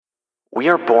We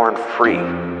are born free.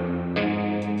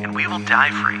 And we will die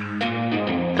free.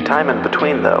 The time in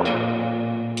between, though,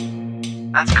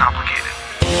 that's complicated.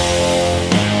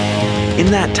 In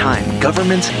that time,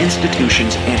 governments,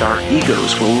 institutions, and our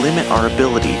egos will limit our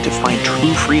ability to find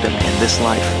true freedom in this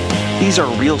life. These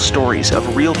are real stories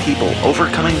of real people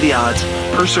overcoming the odds,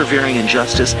 persevering in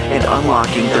justice, and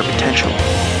unlocking their potential.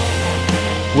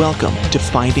 Welcome to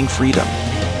Finding Freedom.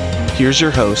 Here's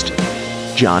your host,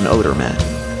 John Odermatt.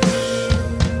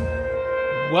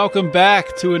 Welcome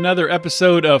back to another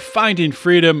episode of Finding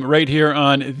Freedom right here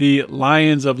on the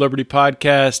Lions of Liberty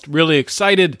podcast. Really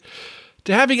excited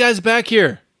to have you guys back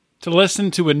here to listen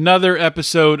to another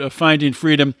episode of Finding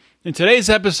Freedom. In today's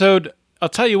episode, I'll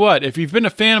tell you what, if you've been a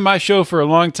fan of my show for a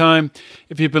long time,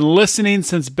 if you've been listening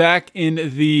since back in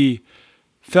the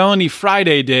Felony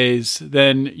Friday days,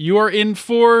 then you are in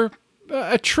for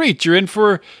a treat. You're in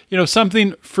for,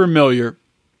 something familiar.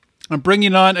 I'm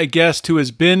bringing on a guest who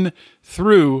has been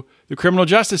through the criminal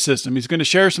justice system. He's going to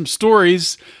share some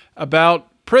stories about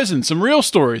prison, some real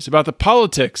stories about the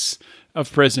politics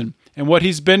of prison and what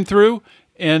he's been through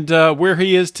and where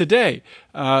he is today.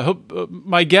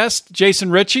 My guest, Jason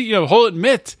Ritchie, he'll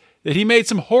admit that he made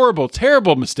some horrible,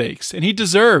 terrible mistakes, and he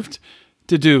deserved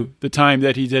to do the time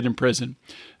that he did in prison.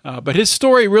 But his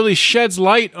story really sheds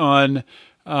light on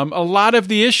a lot of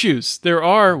the issues there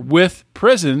are with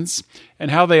prisons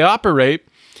and how they operate,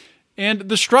 and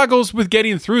the struggles with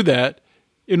getting through that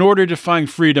in order to find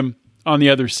freedom on the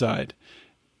other side.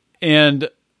 And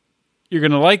you're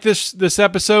going to like this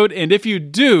episode, and if you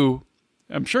do,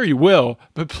 I'm sure you will,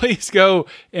 but please go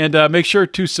and make sure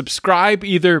to subscribe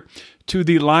either to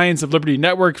the Lions of Liberty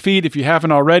Network feed if you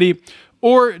haven't already,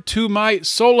 or to my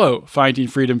solo Finding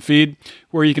Freedom feed,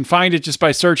 where you can find it just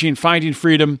by searching Finding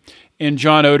Freedom and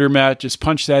John Odermatt. Just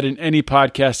punch that in any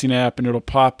podcasting app and it'll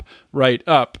pop right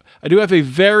up. I do have a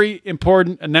very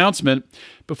important announcement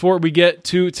before we get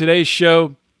to today's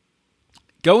show.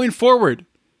 Going forward,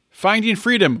 Finding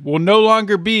Freedom will no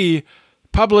longer be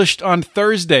published on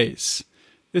Thursdays.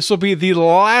 This will be the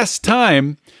last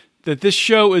time that this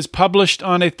show is published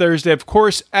on a Thursday. Of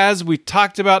course, as we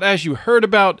talked about, as you heard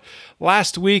about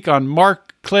last week on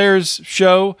Mark Claire's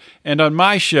show and on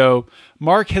my show,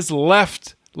 Mark has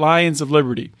left Lions of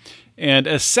Liberty. And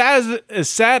as sad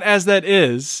as that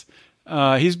is,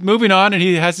 he's moving on, and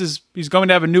he's going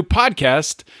to have a new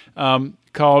podcast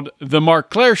called The Mark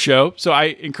Claire Show. So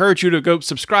I encourage you to go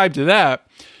subscribe to that.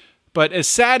 But as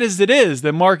sad as it is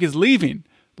that Mark is leaving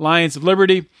Lions of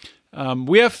Liberty,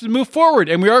 we have to move forward,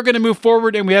 and we are going to move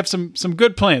forward, and we have some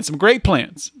good plans, some great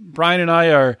plans. Brian and I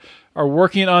are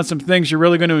working on some things you're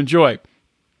really going to enjoy.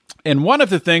 And one of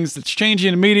the things that's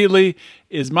changing immediately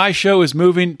is my show is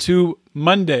moving to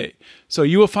Monday. So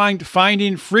you will find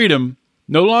Finding Freedom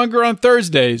no longer on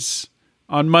Thursdays,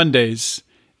 on Mondays,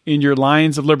 in your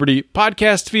Lions of Liberty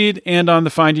podcast feed and on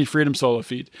the Finding Freedom solo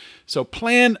feed. So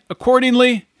plan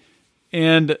accordingly,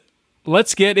 and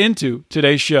let's get into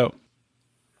today's show.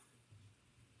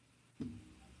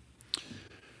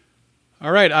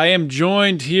 All right, I am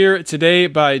joined here today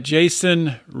by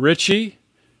Jason Ritchie.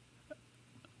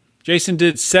 Jason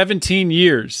did 17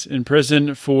 years in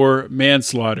prison for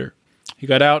manslaughter. He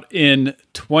got out in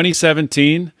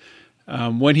 2017.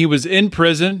 When he was in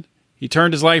prison, he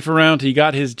turned his life around. He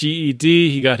got his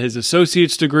GED. He got his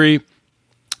associate's degree.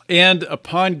 And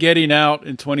upon getting out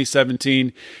in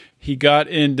 2017, he got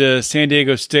into San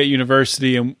Diego State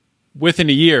University and within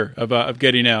a year of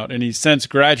getting out. And he's since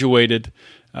graduated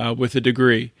with a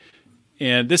degree.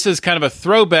 And this is kind of a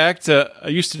throwback to, I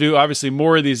used to do obviously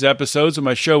more of these episodes when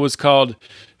my show was called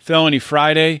Felony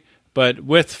Friday, but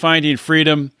with Finding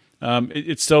Freedom,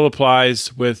 it still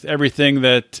applies with everything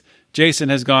that Jason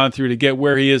has gone through to get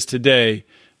where he is today.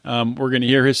 We're going to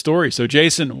hear his story. So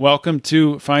Jason, welcome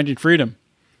to Finding Freedom.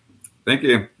 Thank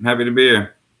you. I'm happy to be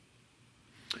here.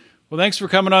 Well, thanks for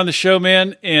coming on the show,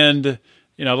 man. And,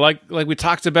 like we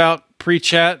talked about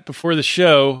pre-chat before the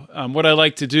show, what I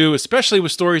like to do, especially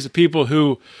with stories of people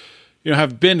who,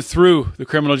 have been through the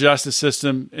criminal justice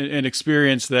system and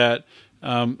experienced that,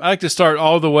 I like to start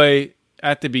all the way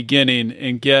at the beginning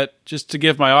and just to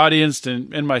give my audience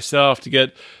and myself to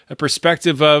get a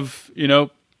perspective of,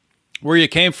 where you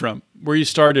came from, where you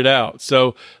started out.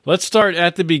 So let's start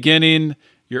at the beginning,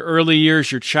 your early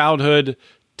years, your childhood.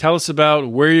 Tell us about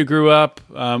where you grew up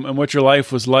and what your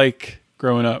life was like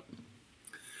growing up.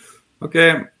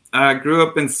 Okay, I grew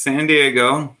up in San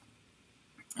Diego.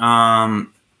 I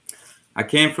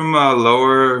came from a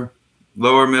lower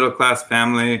middle class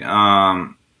family.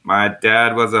 My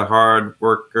dad was a hard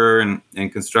worker in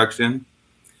construction.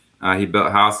 He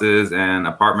built houses and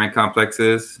apartment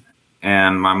complexes,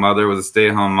 and my mother was a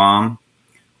stay-at-home mom.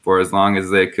 for as long as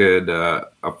they could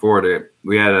afford it.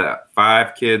 We had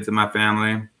 5 kids in my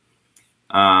family.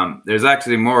 There's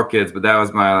actually more kids, but that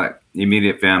was my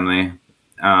immediate family.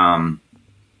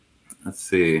 Let's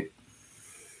see.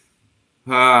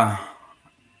 It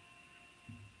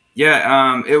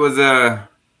was a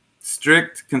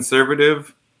strict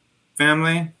conservative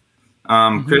family,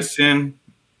 Christian,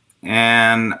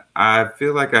 and I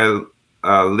feel like I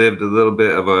lived a little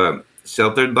bit of a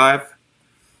sheltered life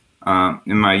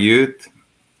in my youth.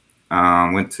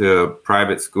 Went to a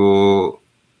private school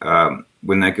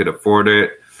when they could afford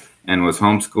it, and was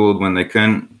homeschooled when they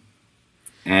couldn't.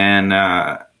 And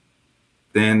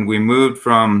then we moved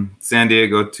from San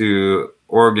Diego to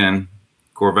Oregon,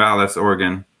 Corvallis,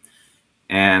 Oregon,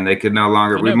 and they could no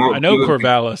longer. I know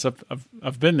Corvallis.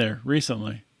 I've been there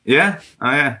recently. Yeah.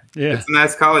 Oh yeah. Yeah. It's a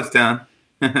nice college town.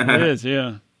 It is.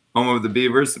 Yeah. Home of the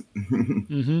Beavers.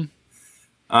 Mm-hmm.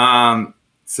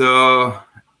 So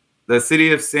the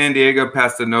city of San Diego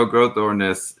passed a no-growth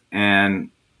ordinance, and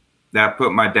that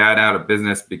put my dad out of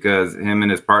business because him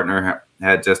and his partner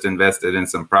had just invested in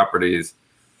some properties.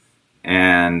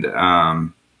 And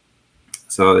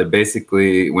so they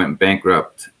basically went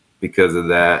bankrupt because of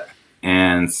that.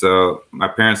 And so my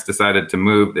parents decided to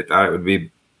move. They thought it would be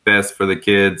best for the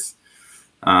kids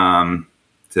to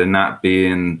not be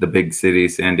in the big city,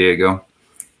 San Diego.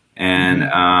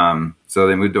 And so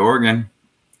they moved to Oregon.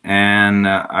 And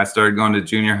I started going to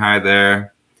junior high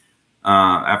there.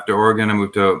 After Oregon, I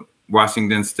moved to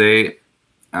Washington State,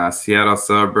 Seattle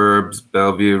suburbs,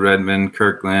 Bellevue, Redmond,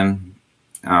 Kirkland,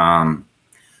 and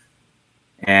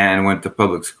went to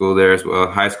public school there as well,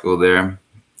 high school there.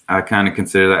 I kind of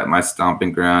consider that my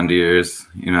stomping ground years,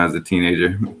 as a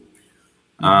teenager.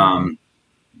 Let's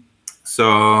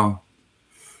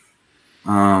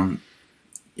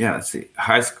see.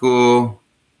 High school,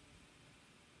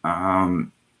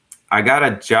 I got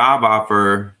a job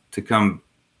offer to come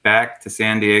back to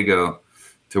San Diego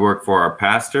to work for our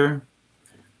pastor.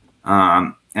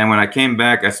 And when I came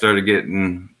back, I started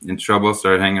getting in trouble,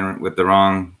 started hanging with the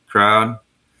wrong crowd.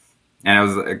 And it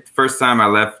was like the first time I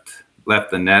left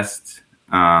the nest,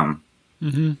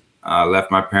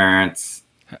 left my parents.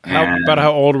 About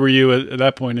how old were you at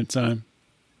that point in time?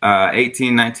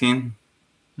 18, 19.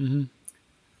 Mm-hmm.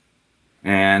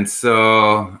 And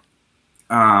so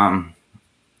I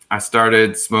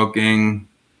started smoking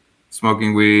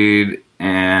weed,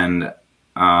 and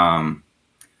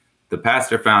the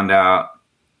pastor found out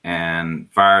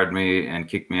and fired me and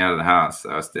kicked me out of the house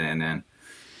I was staying in.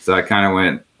 So I kind of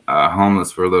went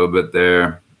homeless for a little bit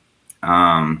there.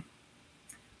 I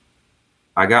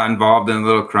got involved in a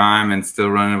little crime and still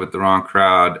running with the wrong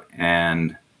crowd,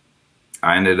 and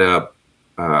I ended up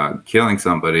killing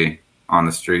somebody on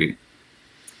the street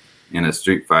in a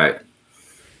street fight.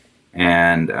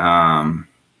 And I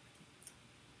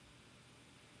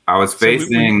was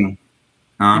facing.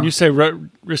 When you say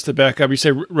just to back up, you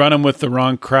say running with the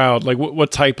wrong crowd. Like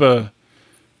what type of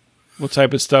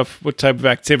stuff? What type of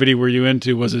activity were you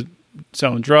into? Was it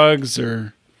selling drugs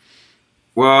or?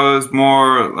 Well, it was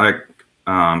more like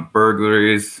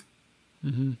burglaries.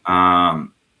 Mm-hmm.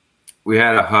 We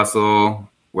had a hustle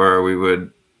where we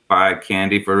would buy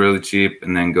candy for really cheap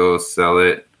and then go sell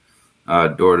it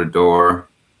door to door,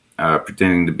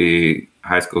 pretending to be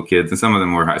high school kids. And some of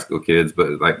them were high school kids,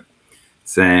 but like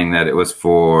saying that it was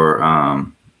for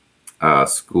a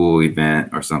school event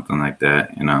or something like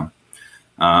that, and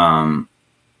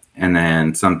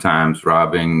then sometimes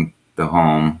robbing the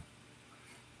home,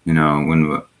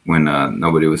 when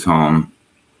nobody was home.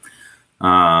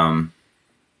 I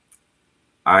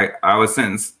was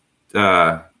sentenced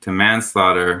to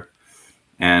manslaughter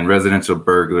and residential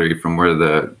burglary from where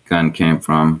the gun came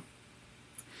from.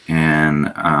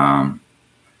 And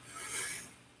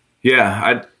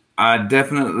I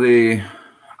definitely,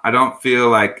 I don't feel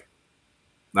like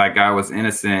I was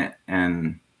innocent.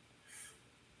 And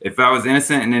if I was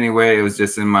innocent in any way, it was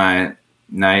just in my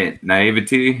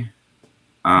naivety,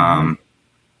 and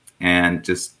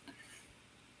just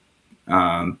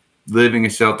living a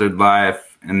sheltered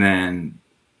life, and then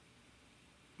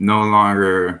no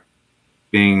longer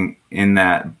being in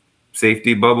that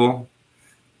safety bubble,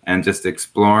 and just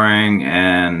exploring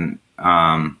and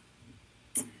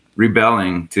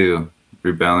rebelling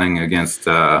against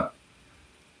the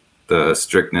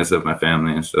strictness of my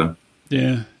family and stuff.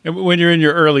 Yeah. And when you're in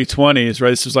your early 20s,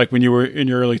 right? This is like when you were in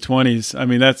your early 20s. I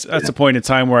mean, that's a point in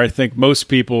time where I think most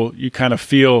people, you kind of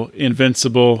feel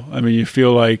invincible. I mean, you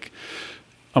feel like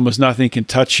almost nothing can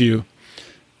touch you.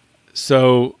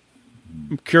 So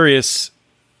I'm curious,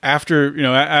 after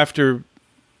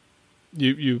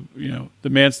you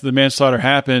the manslaughter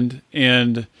happened,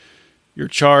 and You're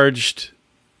charged.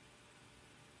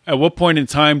 At what point in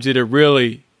time did it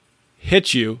really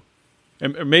hit you?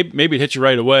 And maybe it hit you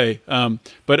right away.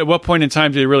 But at what point in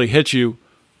time did it really hit you?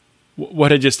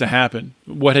 What had just happened?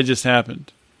 What had just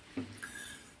happened?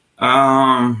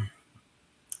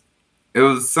 It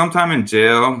was sometime in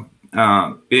jail.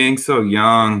 Being so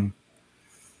young,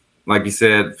 like you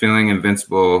said, feeling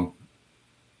invincible.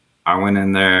 I went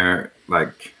in there,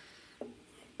 like,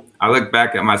 I look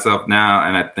back at myself now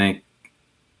and I think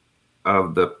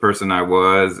of the person I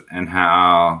was and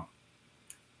how,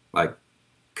 like,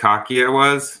 cocky I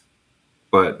was,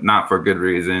 but not for good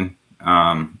reason.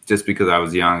 Just because I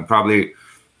was young, probably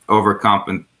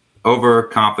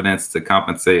overconfidence to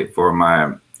compensate for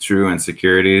my true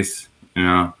insecurities, you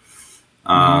know?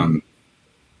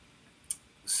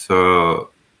 So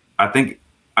I think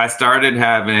I started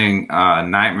having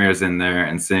nightmares in there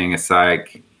and seeing a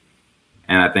psych.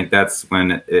 And I think that's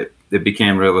when it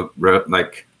became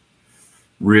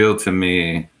real to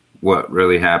me what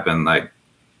really happened, like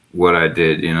what I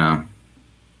did, you know.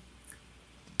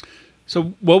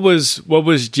 So what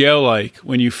was jail like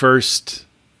when you first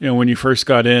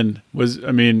got in? Was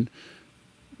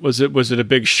it a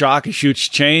big shock, a huge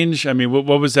change? I mean, what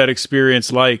was that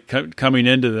experience like coming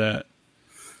into that?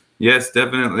 Yes,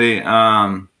 definitely.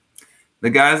 The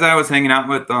guys I was hanging out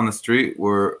with on the street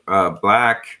were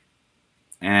black,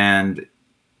 and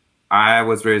I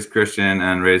was raised Christian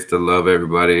and raised to love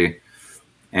everybody.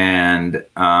 And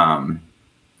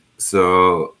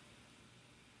so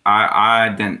I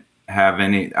didn't have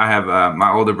any. I have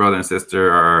my older brother and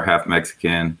sister are half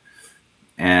Mexican,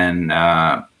 and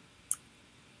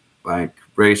like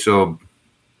racial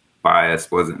bias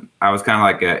wasn't. I was kind of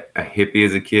like a hippie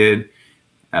as a kid.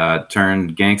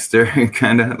 Turned gangster,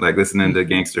 kind of like listening to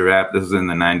gangster rap. This was in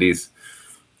the 90s.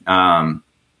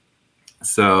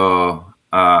 So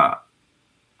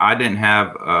I didn't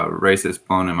have a racist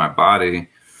bone in my body,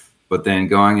 but then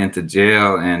going into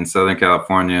jail in Southern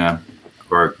California,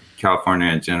 or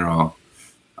California in general,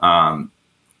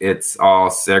 it's all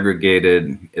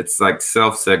segregated. It's like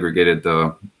self-segregated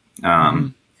though.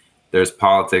 There's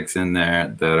politics in there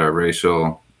that are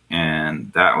racial,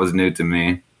 and that was new to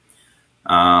me.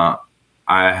 I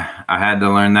had to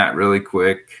learn that really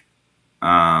quick.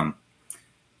 I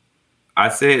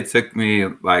say it took me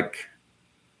like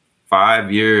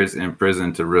 5 years in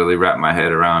prison to really wrap my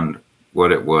head around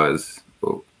what it was.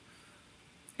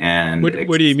 And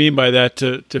what do you mean by that?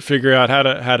 To figure out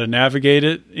how to navigate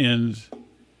it? And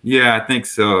yeah, I think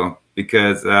so,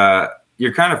 because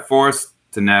you're kind of forced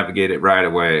to navigate it right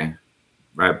away,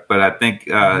 right? But I think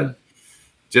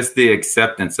just the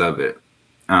acceptance of it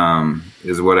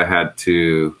is what I had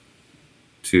to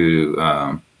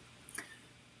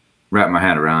wrap my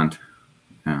head around.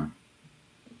 Yeah.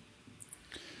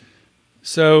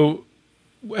 So,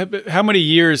 how many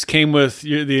years came with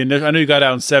the? I know you got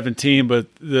out in 17, but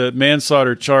the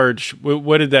manslaughter charge.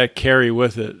 What did that carry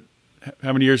with it?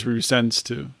 How many years were you sentenced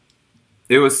to?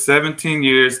 It was 17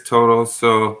 years total.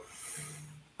 So,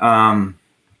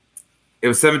 it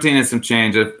was 17 and some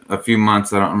change. A few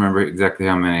months. I don't remember exactly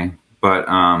how many. But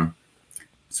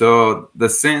so the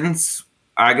sentence,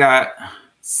 I got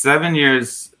 7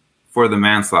 years for the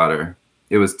manslaughter.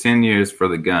 It was 10 years for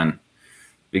the gun,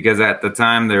 because at the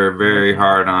time they were very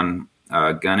hard on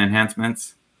gun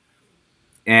enhancements.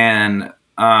 And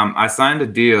I signed a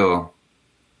deal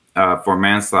for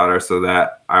manslaughter so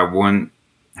that I wouldn't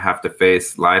have to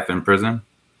face life in prison,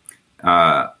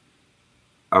 a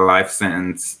life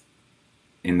sentence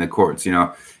in the courts. You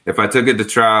know, if I took it to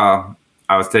trial,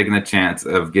 I was taking a chance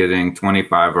of getting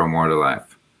 25 or more to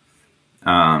life.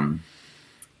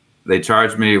 They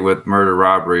charged me with murder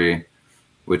robbery,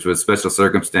 which was special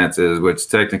circumstances, which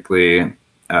technically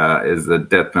is the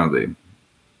death penalty.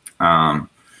 Wow.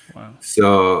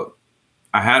 So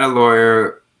I had a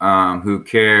lawyer who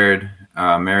cared,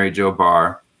 Mary Jo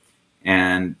Barr,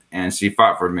 and she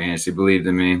fought for me, and she believed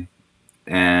in me,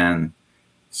 and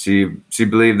she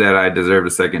believed that I deserved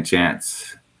a second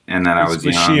chance. And that I was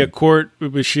young.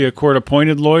 Was she a court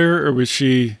appointed lawyer, or was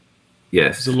she?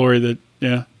 Yes. Was a lawyer that,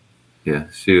 yeah. Yeah,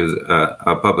 she was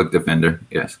a public defender.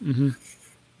 Yes. Mm-hmm.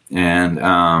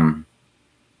 And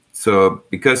so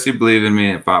because she believed in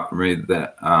me and fought for me,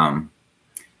 that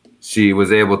she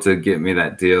was able to get me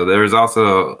that deal. There was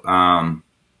also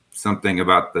something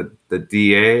about the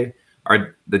DA.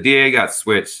 The DA got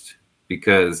switched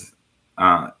because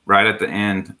right at the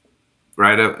end,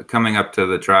 coming up to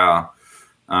the trial,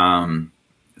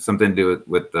 something to do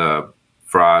with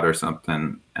fraud or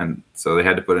something, and so they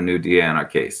had to put a new DA on our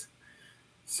case.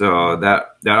 So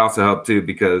that also helped too,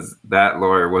 because that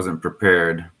lawyer wasn't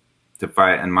prepared to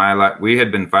fight, and we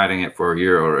had been fighting it for a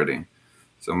year already.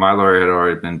 So my lawyer had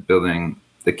already been building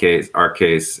our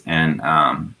case, and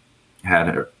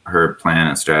had her plan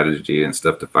and strategy and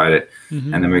stuff to fight it.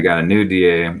 Mm-hmm. And then we got a new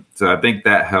DA. So I think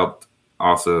that helped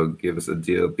also give us a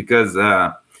deal, because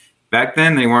back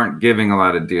then they weren't giving a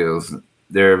lot of deals.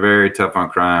 They're very tough on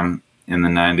crime in the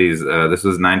 90s. This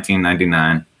was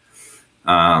 1999.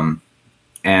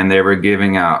 And they were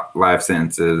giving out life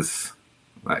sentences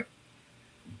to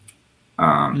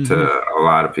a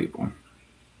lot of people.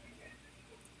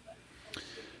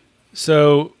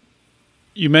 So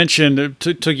you mentioned it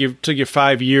took you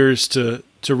 5 years to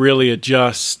really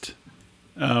adjust.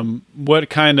 What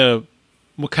kind of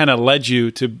led you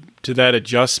to that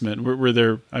adjustment? Were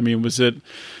there? I mean, was it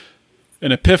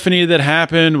an epiphany that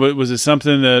happened? Was it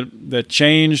something that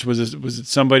changed? Was it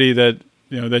somebody that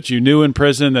that you knew in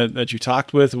prison that you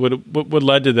talked with? What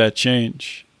led to that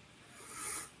change?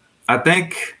 I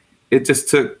think it just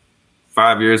took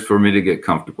 5 years for me to get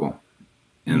comfortable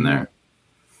in there,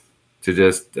 to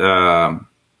just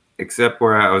accept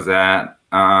where I was at.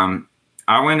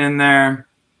 I went in there.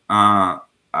 I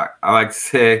like to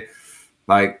say,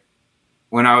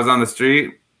 when I was on the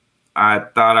street, I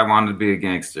thought I wanted to be a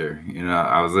gangster.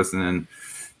 I was listening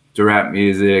to rap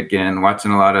music and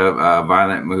watching a lot of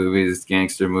violent movies,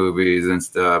 gangster movies and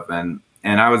stuff. And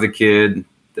I was a kid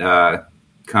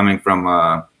coming from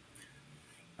a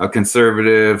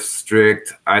conservative,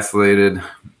 strict, isolated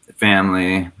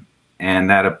family. And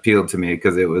that appealed to me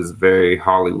because it was very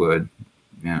Hollywood.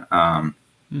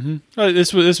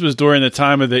 This was during the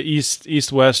time of the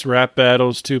East-West rap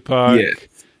battles, Tupac. Yeah.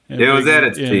 It was at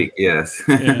its peak, yes.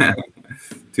 Yeah.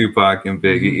 Tupac and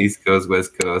Biggie, East Coast,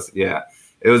 West Coast. Yeah.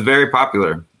 It was very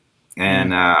popular.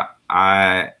 And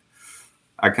I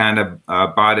kind of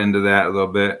bought into that a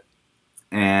little bit.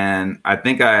 And I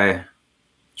think I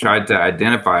tried to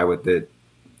identify with it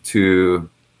to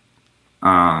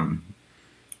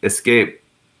escape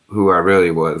who I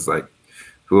really was,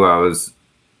 who I was,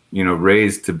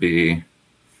 raised to be.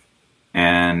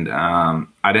 And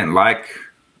I didn't like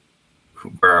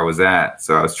where I was at,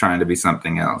 so I was trying to be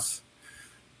something else.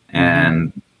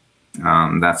 And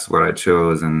that's what I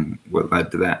chose and what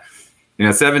led to that.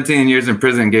 17 years in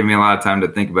prison gave me a lot of time to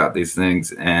think about these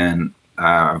things, and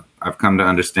I've come to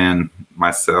understand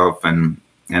myself and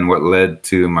what led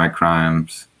to my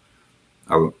crimes,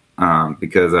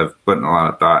 because I've put in a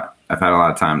lot of thought. I've had a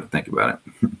lot of time to think about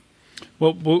it.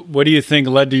 What do you think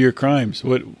led to your crimes?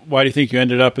 Why do you think you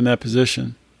ended up in that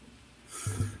position?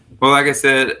 Well, like I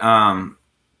said,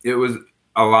 it was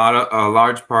a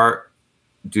large part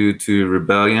due to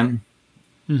rebellion.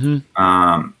 And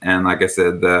like I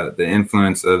said, the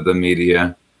influence of the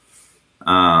media.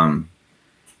 And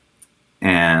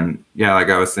yeah, like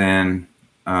I was saying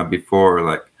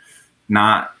before,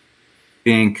 not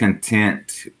being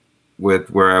content with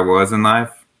where I was in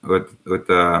life, with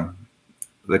the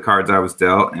cards I was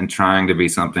dealt, and trying to be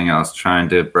something else, trying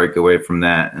to break away from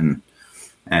that and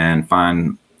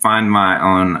find my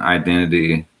own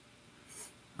identity.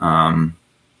 And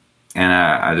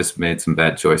I just made some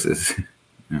bad choices.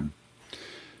 Yeah.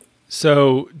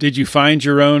 So did you find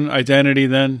your own identity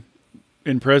then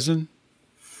in prison?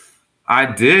 I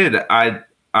did. I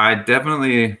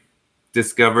definitely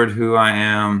discovered who I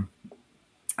am.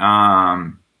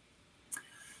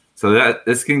 So that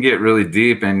this can get really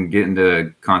deep and get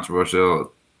into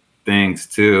controversial things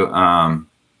too.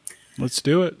 Let's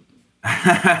do it.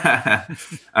 I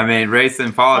mean, race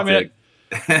and politics.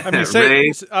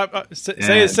 Say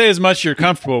as much you're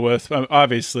comfortable with,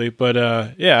 obviously, but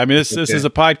this is a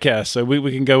podcast, so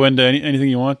we can go into anything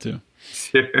you want to.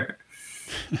 Sure.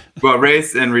 Well,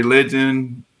 race and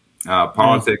religion,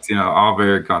 politics, all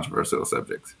very controversial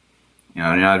subjects.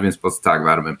 You're not even supposed to talk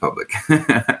about them in public.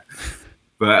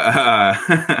 But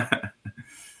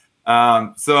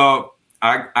so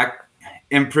I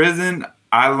in prison,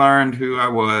 I learned who I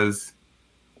was.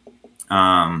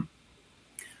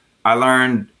 I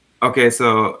learned,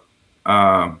 so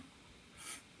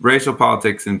racial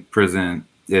politics in prison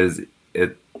it's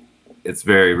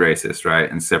very racist, right,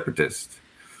 and separatist.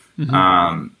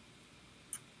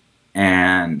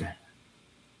 And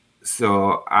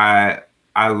so I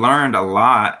learned a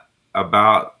lot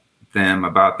about them,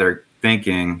 about their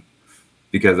thinking,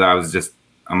 because I was just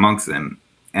amongst them.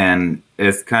 And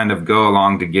it's kind of go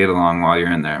along to get along while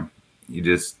you're in there. You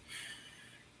just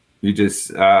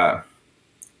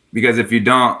because if you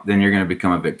don't, then you're going to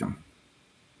become a victim.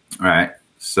 Right.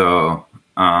 So,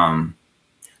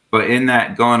 but in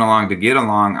that going along to get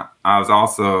along, I was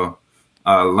also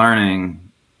learning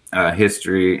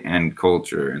history and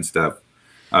culture and stuff,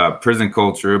 prison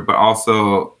culture, but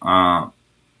also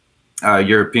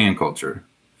European culture.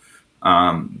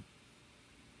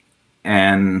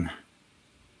 And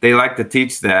they like to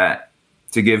teach that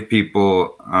to give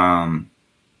people,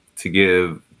 to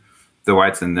give the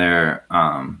whites in there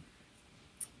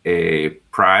a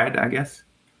pride, I guess,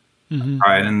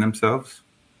 pride in themselves,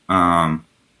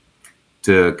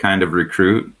 to kind of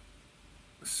recruit.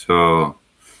 So,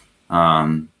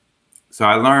 so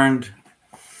I learned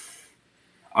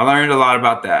a lot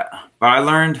about that. But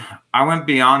I went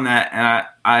beyond that, and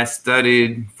I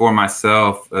studied for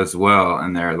myself as well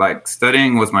in there. Like,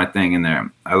 studying was my thing in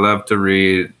there. I love to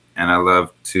read, and I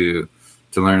love to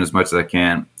learn as much as I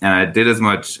can. And I did as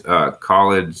much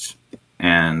college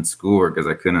and schoolwork as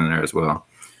I could in there as well.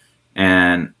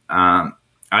 And I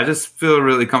just feel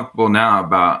really comfortable now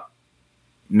about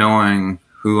knowing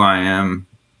who I am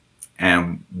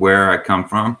and where I come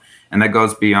from. And that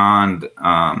goes beyond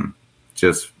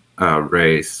just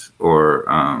race or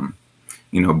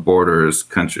borders,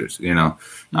 countries.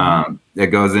 It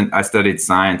goes in. I studied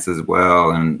science as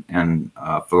well, and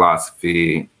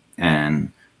philosophy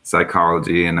and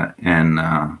psychology,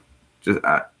 and just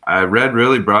I read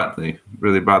really broadly,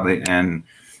 and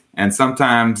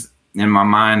sometimes in my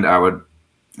mind I would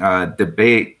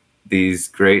debate these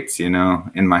greats,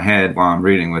 in my head while I'm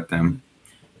reading with them,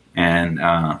 and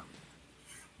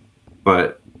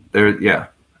but there, yeah.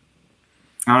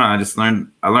 I don't know.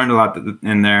 I learned a lot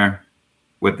in there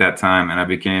with that time, and I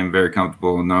became very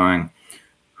comfortable knowing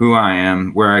who I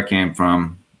am, where I came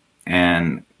from,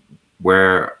 and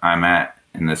were I'm at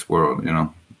in this world.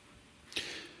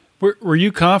 Were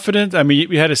you confident? I mean,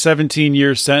 you had a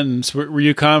 17-year sentence. Were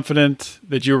you confident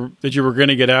that you were going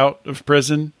to get out of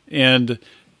prison? And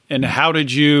how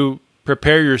did you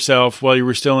prepare yourself while you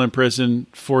were still in prison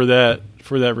for that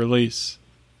release?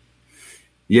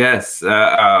 Yes.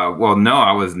 Well, no,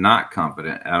 I was not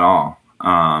confident at all.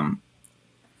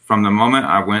 From the moment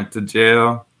I went to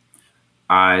jail,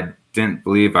 I didn't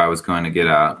believe I was going to get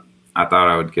out. I thought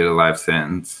I would get a life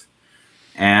sentence.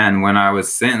 And when I was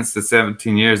sentenced to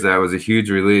 17 years, that was a huge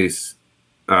relief,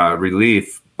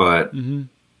 but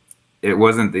it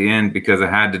wasn't the end, because I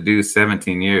had to do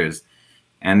 17 years.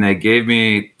 And they gave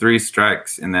me 3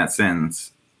 strikes in that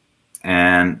sentence.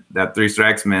 And that 3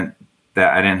 strikes meant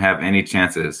that I didn't have any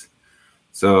chances.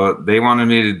 So they wanted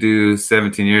me to do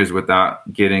 17 years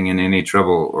without getting in any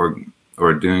trouble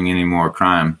or doing any more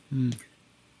crime.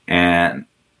 And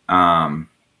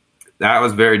that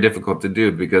was very difficult to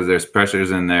do, because there's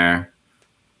pressures in there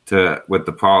with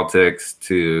the politics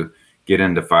to get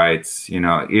into fights,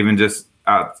 even just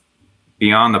out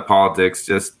beyond the politics,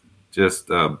 just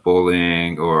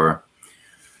bullying, or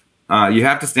you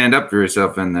have to stand up for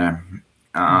yourself in there.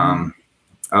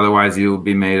 Otherwise, you will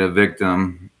be made a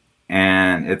victim.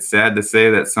 And it's sad to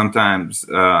say that sometimes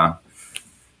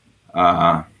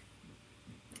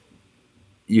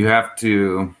you have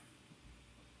to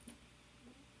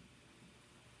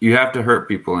hurt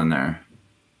people in there.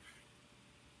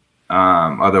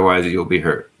 Otherwise, you'll be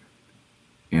hurt.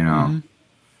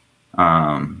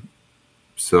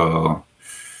 So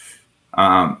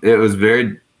it was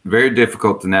very, very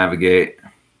difficult to navigate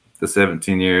the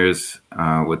 17 years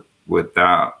with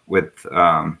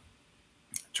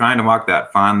trying to walk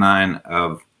that fine line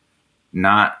of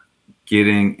not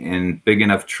getting in big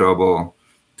enough trouble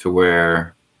to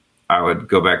where I would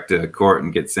go back to court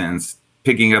and get sentenced,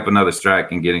 picking up another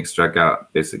strike and getting struck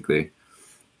out, basically.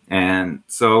 And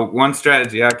so one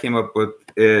strategy I came up with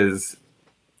is,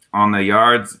 on the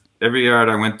yards, every yard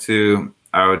I went to,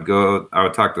 I would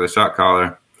talk to the shot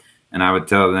caller, and I would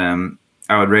tell them,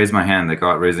 I would raise my hand. They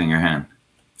call it raising your hand.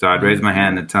 So I'd raise my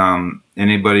hand and tell them,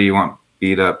 anybody you want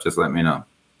beat up, just let me know,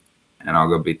 and I'll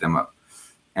go beat them up.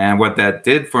 And what that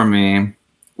did for me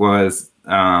was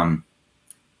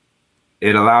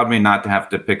it allowed me not to have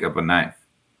to pick up a knife.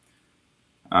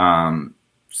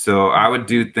 So I would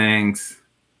do things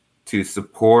to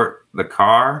support the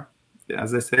car,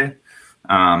 as they say.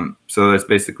 So there's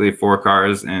basically 4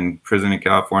 cars in prison in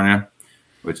California,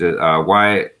 which is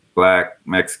white, black,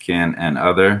 Mexican, and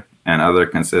other. And other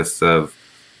consists of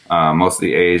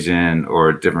mostly Asian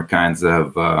or different kinds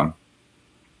of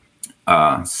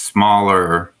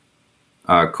smaller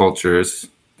cultures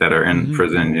that are in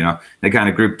prison. They kind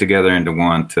of group together into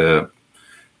one to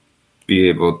be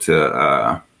able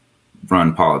to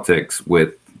run politics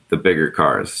with the bigger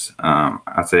cars.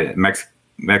 I'd say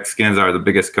Mexicans are the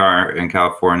biggest car in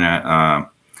California.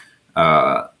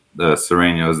 The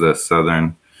Sureños, the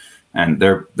Southern, and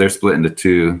they're split into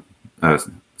 2,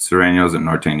 Sureños and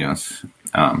Norteños.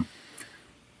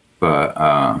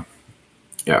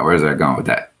 Yeah, where's that going with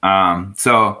that?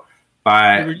 So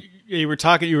by you were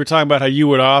talking about how you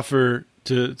would offer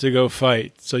to go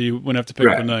fight, so you wouldn't have to pick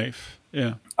up a knife.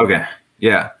 Yeah. Okay.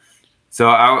 Yeah. So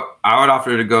I would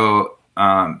offer to go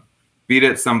beat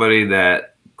up somebody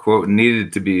that, quote,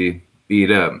 needed to be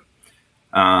beat up.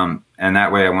 And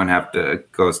that way I wouldn't have to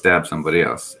go stab somebody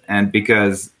else. And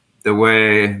because the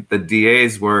way the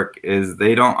DAs work is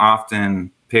they don't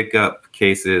often pick up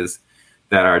cases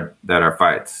that are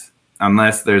fights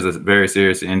unless there's a very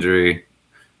serious injury,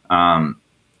 unless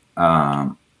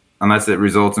it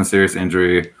results in serious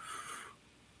injury,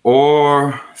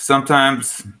 or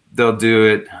sometimes they'll do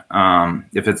it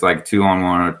if it's like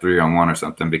 2-on-1 or 3-on-1 or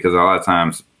something, because a lot of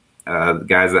times the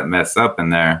guys that mess up in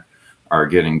there are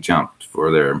getting jumped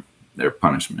for their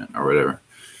punishment or whatever.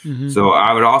 Mm-hmm. So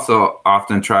I would also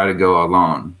often try to go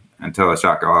alone and tell a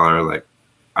shot caller, like,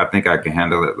 I think I can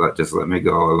handle it. Just let me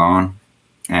go alone.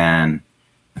 And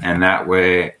that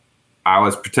way I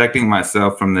was protecting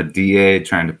myself from the DA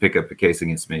trying to pick up a case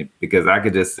against me, because I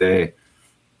could just say,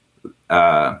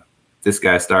 this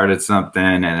guy started something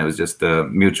and it was just a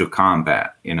mutual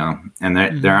combat, you know, and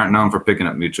they aren't known for picking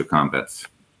up mutual combats.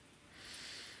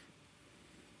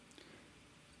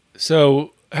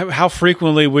 So how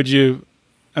frequently would you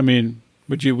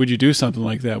do something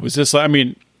like that? Was this, I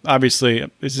mean, obviously,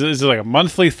 is it like a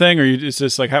monthly thing, or is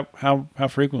this like how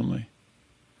frequently?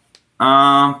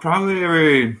 Probably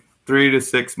every 3 to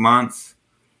 6 months.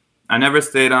 I never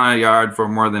stayed on a yard for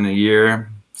more than a year,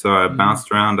 so I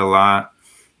bounced around a lot.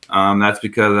 That's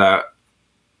because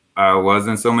I was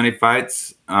in so many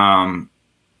fights.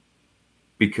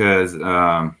 Because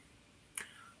and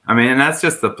that's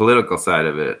just the political side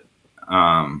of it.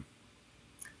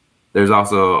 There's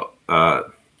also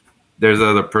there's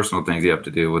other personal things you have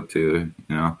to deal with too,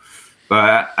 you know.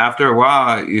 But after a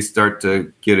while, you start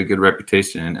to get a good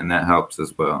reputation, and that helps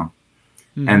as well.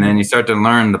 Mm-hmm. And then you start to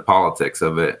learn the politics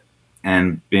of it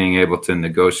and being able to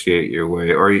negotiate your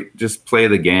way, or you just play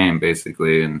the game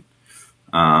basically, and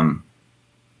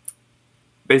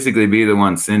basically be the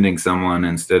one sending someone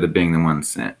instead of being the one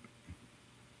sent.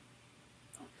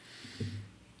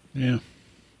 Yeah.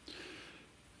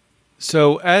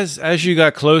 So as you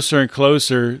got closer and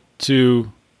closer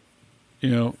to, you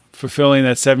know, fulfilling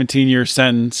that 17-year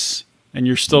sentence, and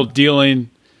you're still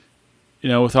dealing, you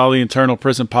know, with all the internal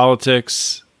prison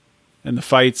politics and the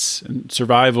fights and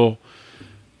survival,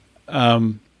 how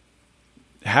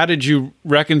did you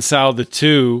reconcile the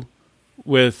two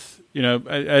with, you know,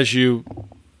 as you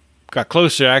got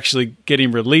closer to actually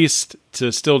getting released,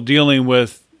 to still dealing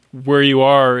with where you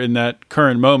are in that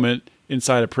current moment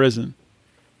inside a prison?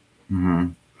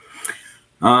 Mm-hmm.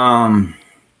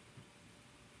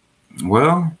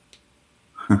 Well,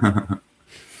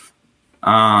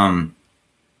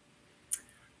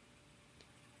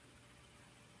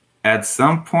 at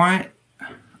some point,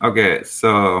 okay,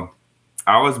 so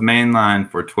I was mainline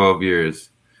for 12 years,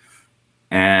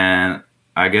 and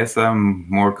I guess I'm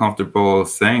more comfortable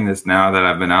saying this now that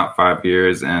I've been out 5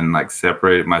 years and like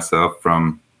separated myself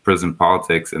from prison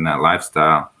politics and that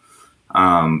lifestyle.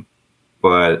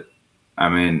 But I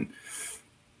mean,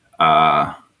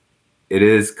 it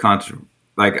is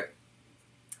like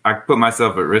I put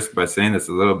myself at risk by saying this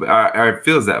a little bit. It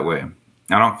feels that way.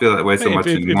 I don't feel that way so much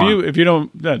anymore. If you don't,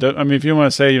 I mean, if you want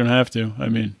to say, you don't have to. I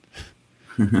mean,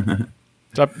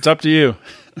 it's up to you.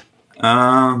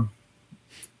 Well,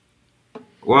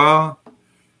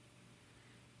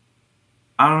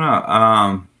 I don't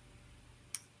know.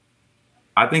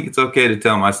 I think it's okay to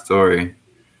tell my story,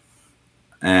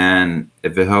 and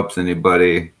if it helps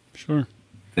anybody, sure,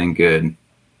 then good.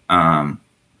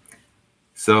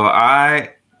 So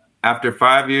after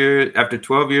 12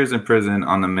 years in prison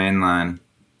on the main line,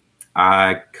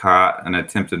 I caught an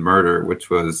attempted murder, which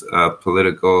was a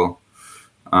political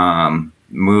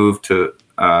move to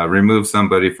remove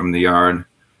somebody from the yard.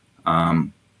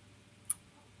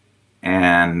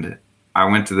 And I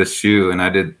went to the SHU, and I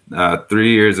did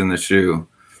 3 years in the SHU,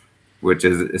 which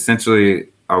is essentially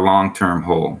a long-term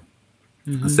hole,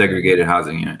 a segregated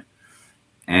housing unit.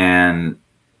 And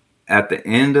at the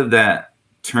end of that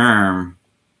term,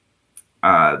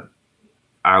 I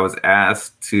was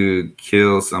asked to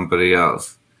kill somebody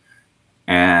else.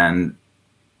 And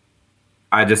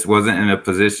I just wasn't in a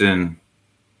position.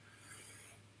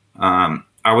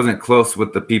 I wasn't close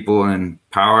with the people in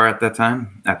power at that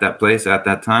time, at that place, at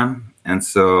that time. And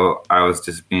so I was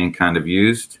just being kind of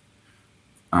used.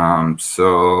 But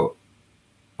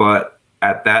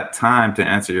at that time, to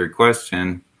answer your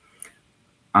question,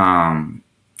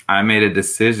 I made a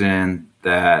decision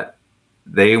that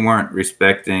they weren't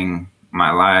respecting my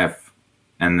life,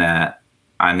 and that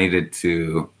I needed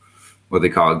to, what they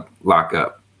call lock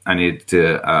up. I needed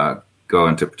to go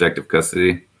into protective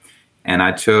custody. And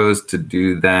I chose to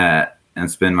do that and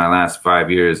spend my last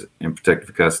 5 years in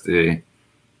protective custody,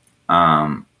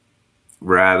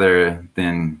 rather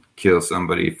than kill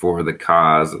somebody for the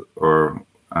cause or,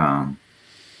 for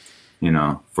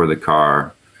the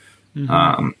car.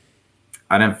 I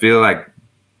didn't feel like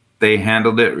they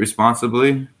handled it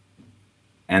responsibly.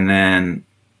 And then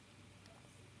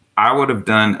I would have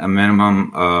done a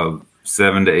minimum of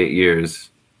 7 to 8 years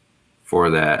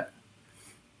for that.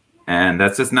 And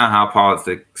that's just not how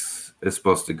politics is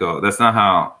supposed to go. That's not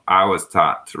how I was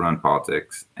taught to run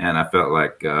politics. And I felt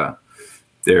like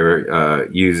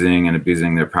they're using and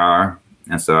abusing their power.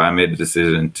 And so I made the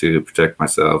decision to protect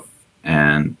myself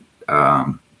and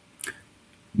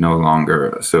no longer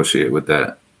associate with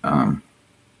that,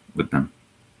 with them.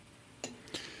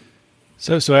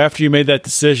 So after you made that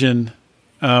decision,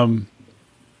 and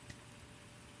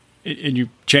you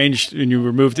changed and you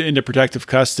were moved into protective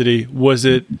custody, was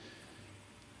it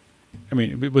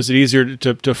easier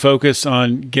to focus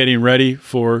on getting ready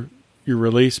for your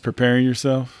release, preparing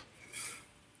yourself?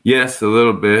 Yes, a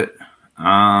little bit.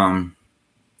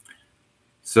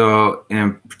 So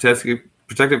in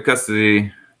protective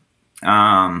custody,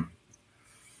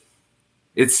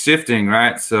 it's shifting,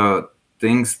 right? So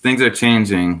things are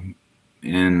changing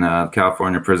in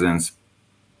California prisons,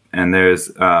 and there's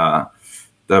the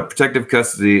protective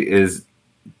custody is,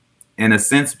 in a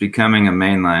sense, becoming a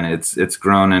mainline. It's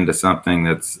grown into something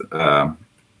that's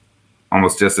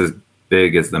almost just as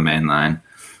big as the mainline,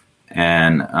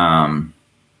 and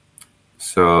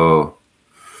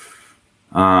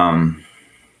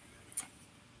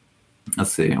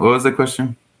let's see. What was the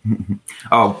question?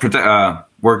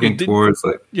 Working towards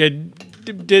like. Yeah.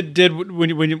 Did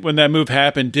when that move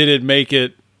happened, did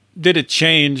it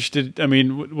change?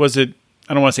 Was it,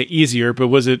 I don't want to say easier, but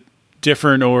was it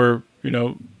different or,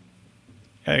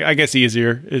 I guess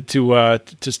easier to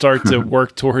start to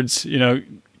work towards,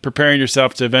 preparing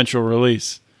yourself to eventual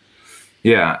release?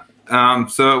 Yeah.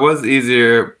 So it was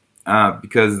easier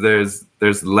because there's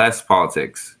less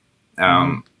politics.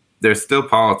 There's still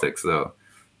politics though,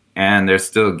 and there's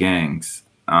still gangs.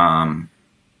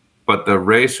 But the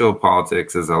racial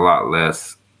politics is a lot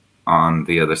less on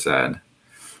the other side.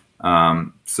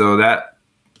 So that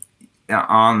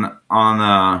on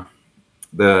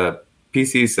the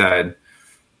PC side,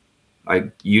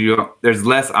 like there's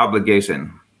less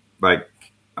obligation. Like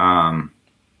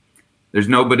there's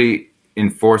nobody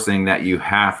enforcing that you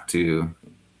have to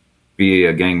be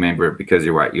a gang member because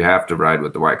you're white. You have to ride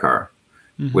with the white car,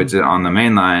 which on the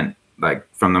main line, like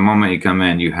from the moment you come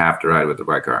in, you have to ride with the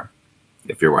white car.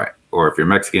 If you're white, or if you're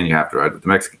Mexican, you have to ride with the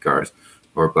Mexican cars,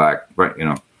 or black, right?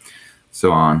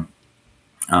 So on.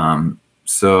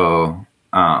 So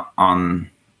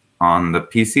on the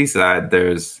PC side,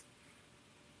 there's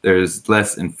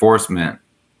less enforcement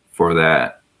for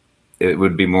that. It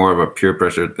would be more of a peer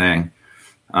pressure thing.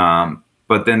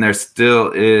 But then there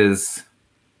still is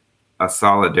a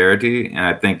solidarity, and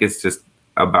I think it's just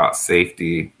about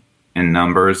safety in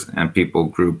numbers and people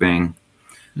grouping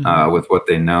with what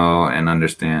they know and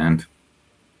understand.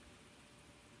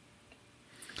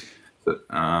 So,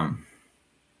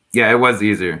 it was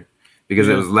easier because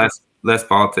it was less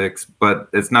politics, but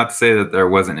it's not to say that there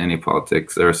wasn't any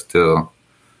politics. There were still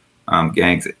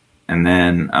gangs. And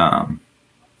then,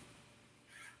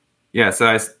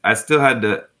 so I still had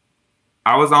to,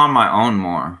 I was on my own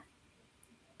more,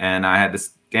 and I had to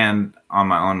stand on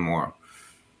my own more.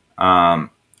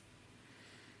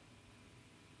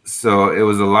 So it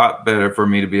was a lot better for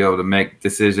me to be able to make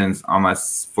decisions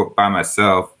by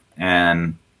myself,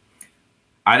 and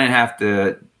I didn't have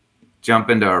to jump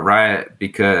into a riot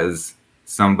because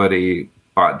somebody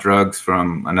bought drugs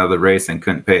from another race and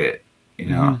couldn't pay it.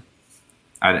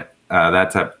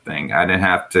 That type of thing. I didn't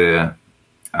have to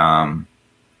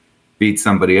beat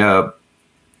somebody up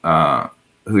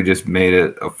who just made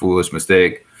a foolish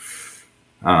mistake.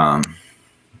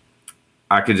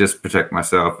 I could just protect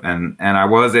myself, and I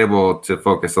was able to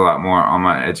focus a lot more on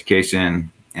my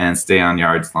education and stay on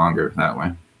yards longer that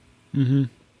way. Mm-hmm.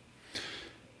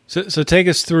 So take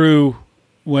us through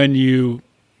when you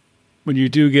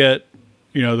do get,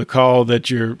 the call that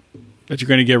you're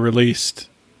going to get released.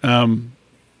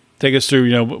 Take us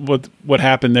through, what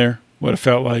happened there, what it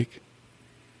felt like.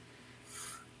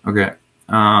 Okay.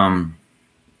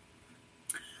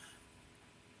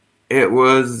 It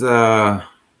was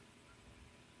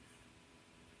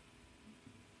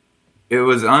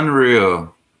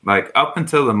unreal. Like up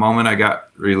until the moment I got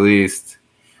released,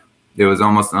 it was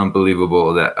almost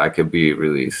unbelievable that I could be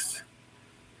released.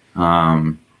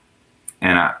 And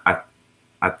I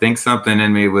think something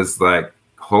in me was like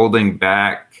holding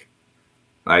back,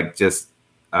 like just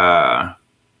like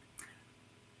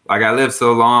I lived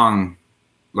so long,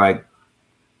 like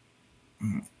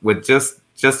with just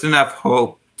enough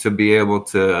hope to be able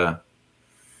to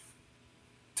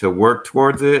work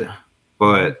towards it,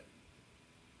 but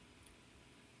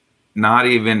not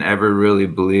even ever really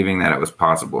believing that it was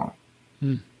possible.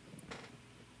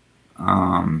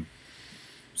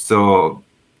 So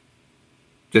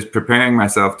just preparing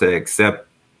myself to accept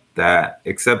the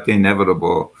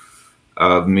inevitable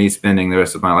of me spending the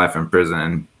rest of my life in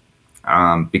prison,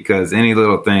 because any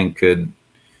little thing could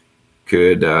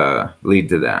lead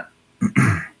to that.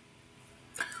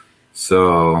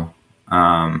 So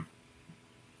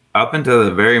up until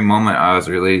the very moment I was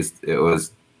released, it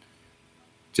was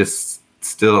just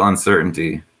still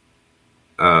uncertainty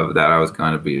of that I was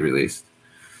going to be released.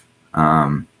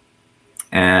 But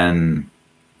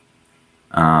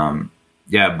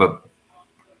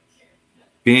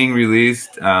being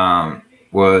released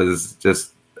was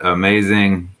just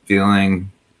amazing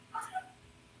feeling,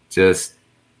 just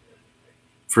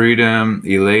freedom,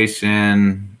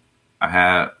 elation. I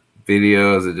had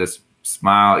videos of just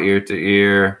smile ear to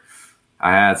ear.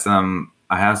 I have some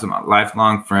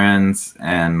lifelong friends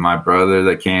and my brother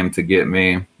that came to get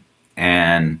me,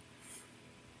 and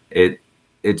it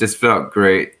just felt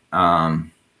great.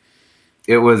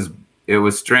 It was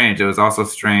strange. It was also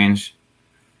strange,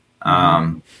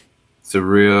 surreal,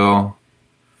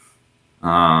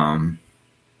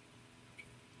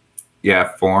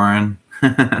 foreign,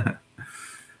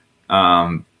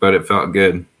 but it felt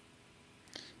good.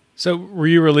 So were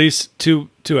you released to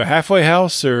a halfway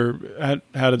house, or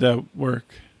how did that work?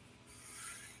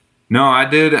 No, I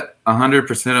did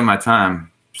 100% of my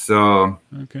time. So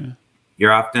okay,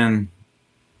 you're often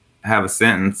have a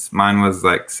sentence. Mine was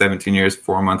like 17 years,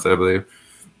 4 months, I believe.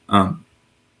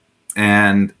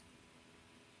 And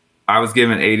I was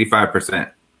given 85%,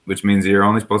 which means you're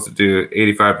only supposed to do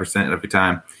 85% of your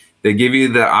time. They give you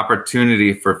the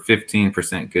opportunity for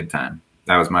 15% good time.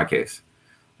 That was my case.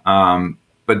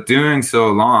 But doing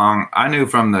so long, I knew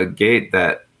from the gate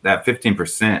that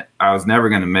 15%, I was never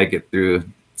going to make it through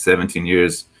 17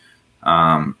 years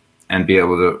and be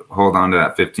able to hold on to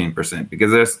that 15%,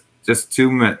 because there's just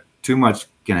too much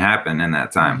can happen in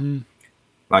that time. Mm-hmm.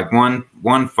 Like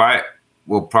one fight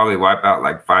will probably wipe out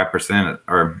like 5%,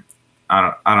 or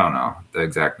I don't know the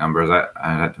exact numbers.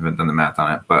 I haven't done the math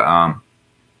on it, but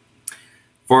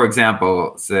for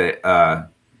example, say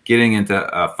getting into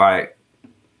a fight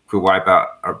could wipe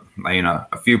out a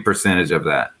few percentage of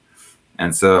that.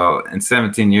 And so in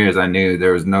 17 years, I knew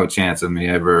there was no chance of me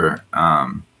ever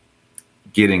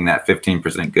getting that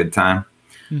 15% good time.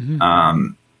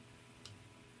 Mm-hmm.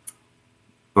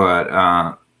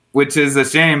 But which is a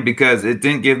shame, because it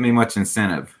didn't give me much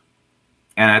incentive.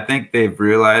 And I think they've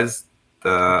realized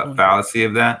the fallacy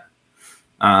of that.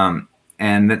 And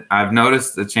I've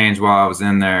noticed the change while I was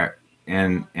in there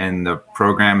in the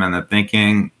program and the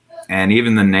thinking, and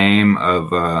even the name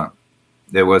of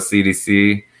there was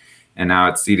CDC, and now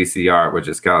it's CDCR, which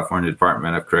is California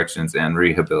Department of Corrections and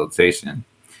Rehabilitation.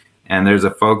 And there's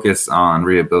a focus on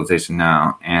rehabilitation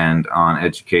now and on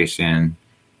education,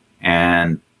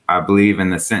 and I believe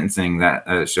in the sentencing that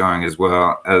it's showing, as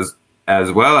well as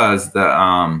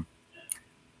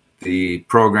the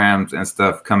programs and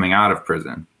stuff coming out of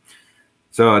prison.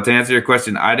 So to answer your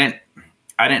question, I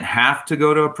didn't have to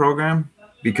go to a program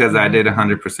because I did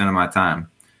 100% of my time.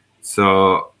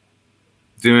 So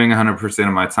doing 100%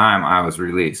 of my time, I was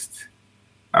released.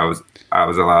 I was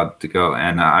allowed to go,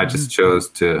 and I just chose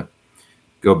to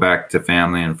go back to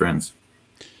family and friends.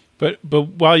 But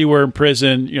while you were in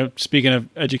prison, speaking of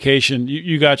education,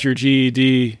 you got your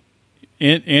GED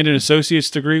and an associate's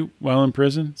degree while in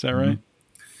prison. Is that right?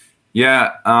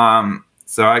 Yeah.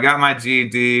 So I got my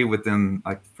GED within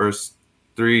like the first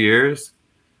 3 years.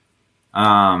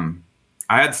 I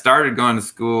had started going to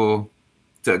school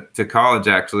to college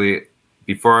actually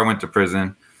before I went to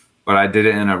prison, but I did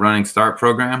it in a Running Start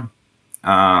program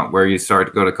where you start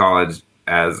to go to college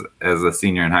as a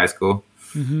senior in high school.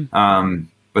 Mm-hmm.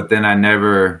 But then I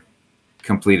never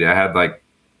completed. I had like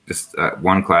just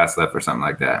one class left or something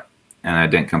like that, and I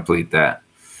didn't complete that.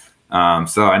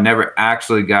 So I never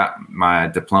actually got my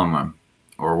diploma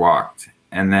or walked.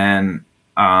 And then,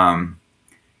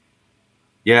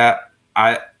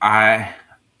 I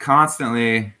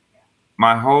constantly,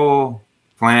 my whole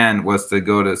plan was to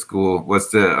go to school, was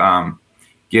to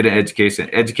get an education,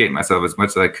 educate myself as much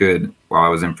as I could while I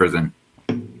was in prison.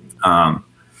 And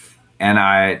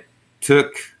I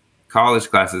took college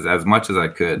classes as much as I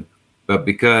could, but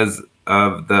because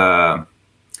of the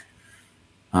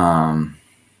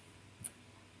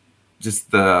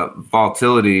just the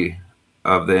volatility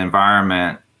of the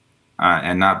environment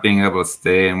and not being able to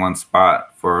stay in one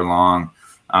spot for long.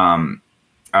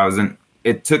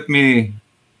 It took me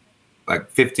like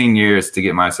 15 years to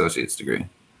get my associate's degree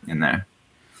in there.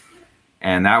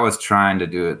 And that was trying to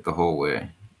do it the whole way.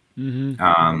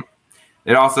 Mm-hmm.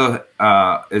 It also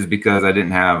is because I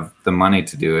didn't have the money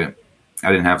to do it. I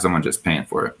didn't have someone just paying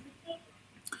for it.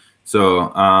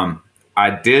 So I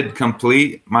did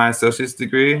complete my associate's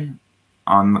degree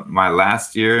on my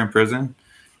last year in prison.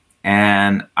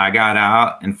 And I got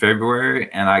out in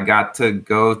February, and I got to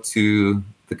go to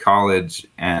the college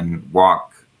and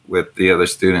walk with the other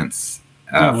students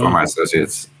for my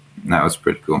associates. And that was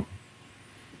pretty cool.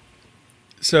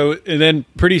 So, and then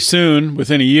pretty soon,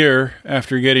 within a year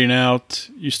after getting out,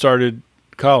 you started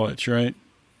college, right?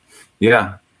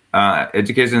 Yeah.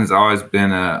 Education has always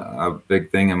been a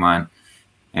big thing in mine.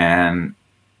 And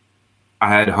I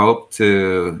had hoped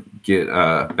to get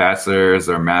a bachelor's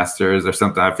or master's or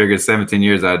something. I figured 17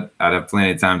 years, I'd have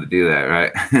plenty of time to do that,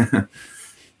 right?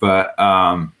 But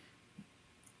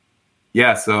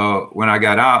yeah, so when I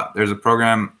got out, there's a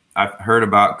program I've heard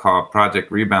about called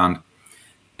Project Rebound.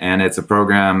 And it's a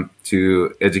program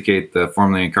to educate the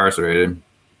formerly incarcerated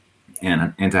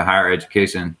and into higher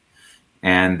education.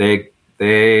 And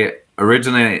they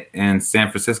originate in San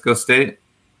Francisco State.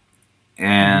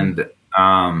 And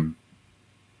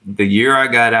the year I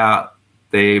got out,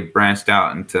 they branched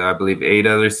out into, I believe, 8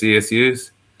 other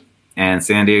CSUs. And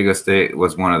San Diego State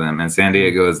was one of them. And San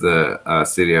Diego is the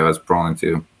city I was paroling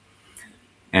to.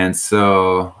 And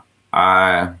so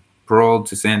I paroled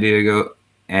to San Diego,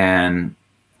 and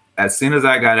as soon as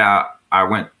I got out, I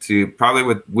went to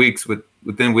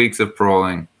within weeks of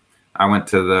paroling, I went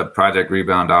to the Project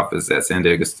Rebound office at San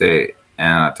Diego State,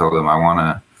 and I told them I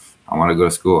want to go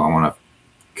to school. I want to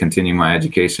continue my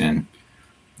education.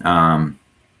 And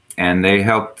they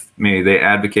helped me. They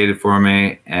advocated for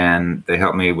me, and they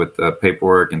helped me with the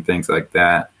paperwork and things like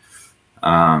that.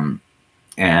 And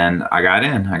I got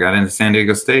in. I got into San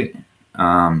Diego State.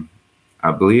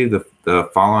 I believe the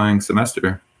following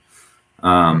semester.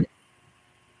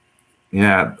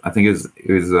 Yeah, I think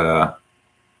it was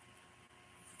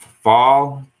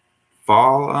fall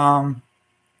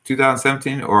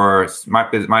 2017, or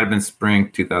might have been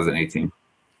spring 2018.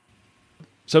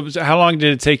 So how long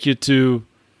did it take you to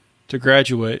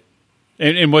graduate?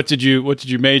 And what did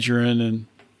you major in and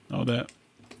all that?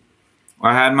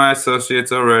 I had my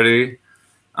associates already.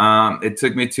 It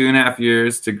took me 2.5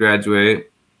 years to graduate,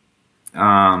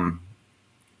 to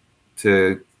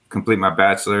complete my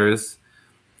bachelor's.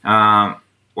 While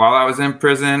I was in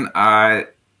prison, I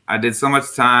did so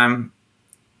much time,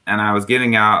 and I was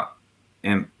getting out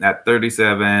at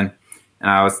 37, and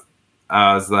I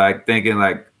was like thinking,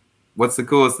 like, what's the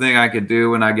coolest thing I could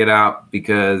do when I get out?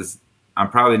 Because I'm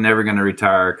probably never going to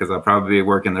retire, because I'll probably be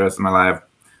working the rest of my life.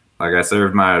 Like, I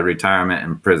served my retirement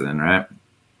in prison, right?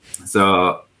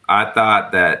 So I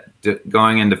thought that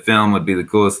going into film would be the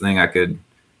coolest thing I could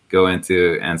go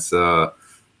into, and so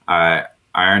I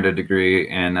earned a degree,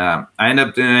 and I ended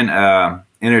up doing an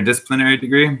interdisciplinary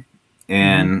degree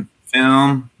in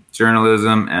film,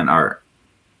 journalism, and art.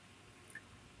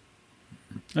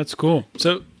 That's cool.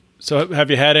 So have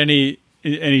you had any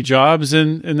jobs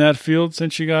in that field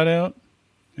since you got out?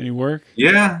 Any work?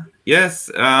 Yeah. Yes.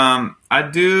 I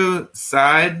do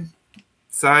side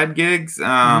gigs.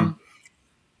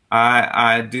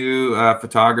 I do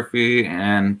photography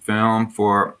and film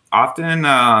for often.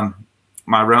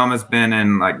 My realm has been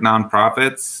in like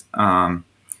nonprofits,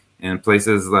 in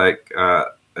places like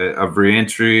of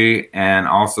reentry and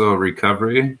also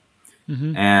recovery.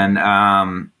 Mm-hmm.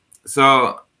 And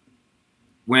so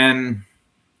when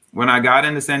I got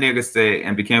into San Diego State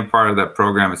and became part of that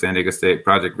program at San Diego State,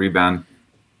 Project Rebound,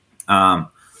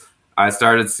 I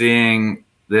started seeing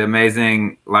the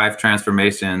amazing life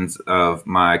transformations of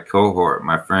my cohort,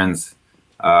 my friends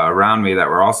around me that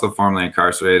were also formerly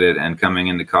incarcerated and coming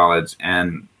into college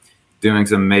and doing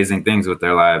some amazing things with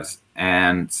their lives.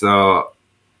 And so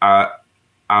I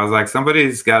was like,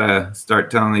 somebody's got to start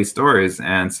telling these stories.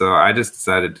 And so I just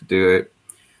decided to do it.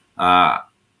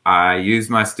 I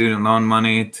used my student loan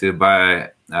money to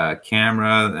buy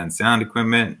camera and sound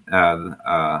equipment,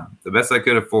 the best I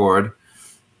could afford.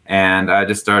 And I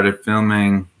just started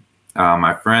filming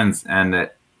my friends, and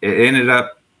it ended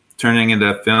up turning into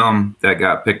a film that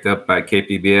got picked up by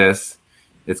KPBS.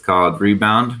 It's called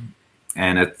Rebound,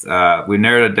 and it's we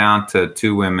narrowed it down to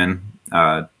 2 women,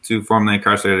 2 formerly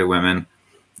incarcerated women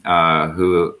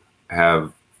who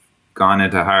have gone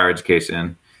into higher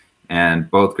education, and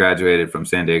both graduated from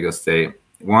San Diego State.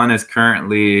 One is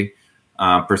currently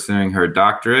pursuing her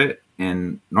doctorate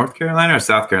in North Carolina or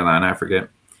South Carolina, I forget.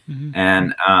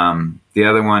 And the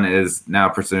other one is now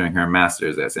pursuing her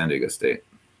master's at San Diego State.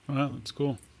 Wow, that's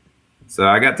cool. So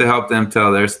I got to help them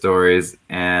tell their stories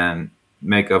and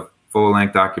make a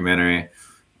full-length documentary.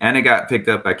 And it got picked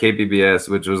up by KPBS,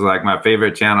 which was like my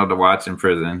favorite channel to watch in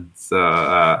prison.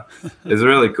 So it's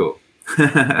really cool.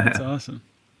 That's awesome.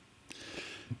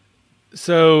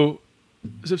 So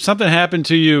something happened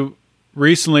to you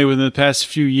recently within the past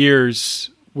few years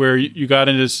where you got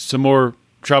into some more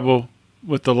trouble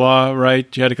with the law,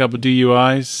 right? You had a couple of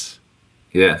DUIs.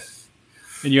 Yes.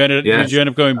 And did you end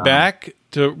up going back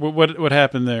to what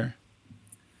happened there?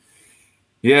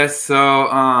 Yes. So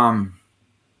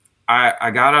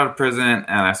I got out of prison and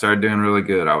I started doing really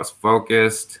good. I was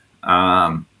focused.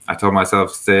 I told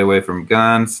myself to stay away from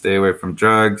guns, stay away from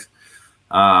drugs.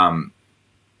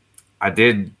 I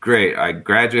did great. I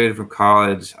graduated from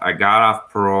college. I got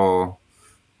off parole.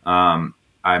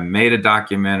 I made a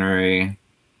documentary.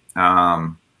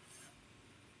 But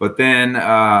then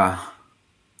a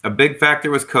big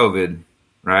factor was COVID,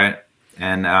 right?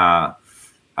 And I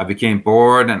became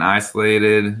bored and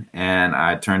isolated, and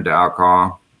I turned to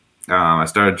alcohol. I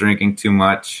started drinking too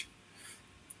much.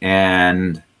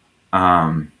 And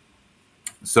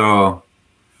so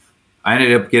I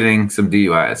ended up getting some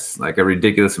DUIs, like a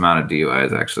ridiculous amount of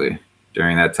DUIs actually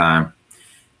during that time.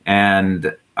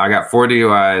 And I got 4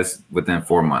 DUIs within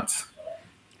 4 months.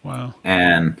 Wow.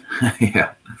 And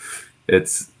yeah,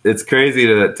 it's crazy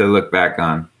to look back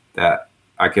on that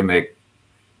I can make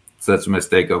such a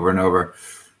mistake over and over.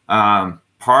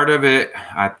 Part of it,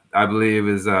 I believe,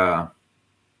 is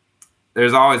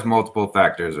there's always multiple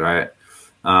factors, right?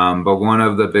 But one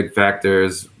of the big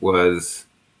factors was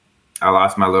I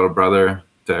lost my little brother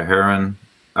to heroin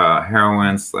 /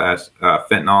 fentanyl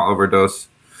overdose.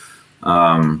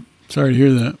 Sorry to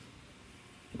hear that.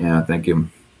 Yeah, thank you.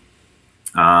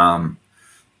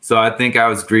 So I think I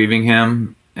was grieving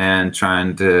him and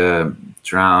trying to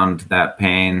drown that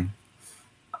pain.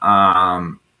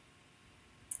 I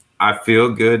feel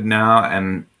good now,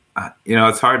 and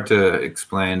it's hard to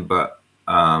explain, but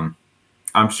I'm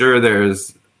sure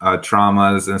there's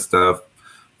traumas and stuff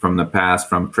from the past,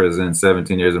 from prison,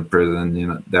 17 years in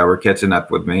prison, that were catching up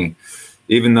with me.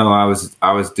 Even though I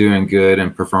was doing good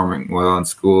and performing well in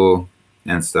school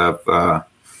and stuff,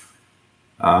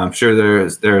 I'm sure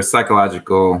there are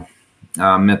psychological,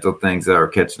 mental things that are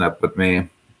catching up with me,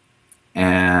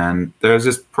 and there's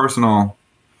just personal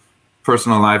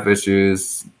life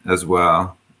issues as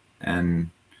well.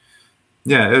 And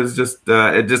yeah, it was just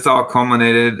it just all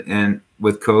culminated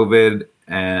with COVID,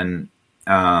 and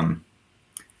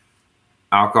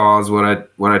alcohol is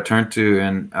what I turned to.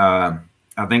 And I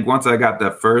think once I got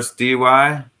the first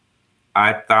DUI,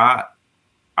 I thought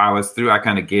I was through. I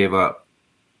kind of gave up,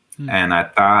 and I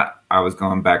thought I was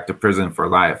going back to prison for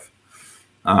life,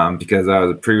 because I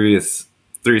was a previous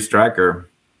 3-striker.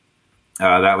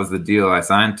 That was the deal I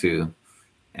signed to,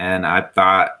 and I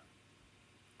thought,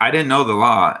 I didn't know the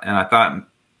law, and I thought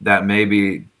that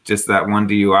maybe just that one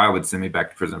DUI would send me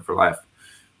back to prison for life,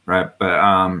 right? But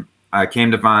I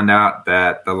came to find out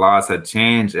that the laws had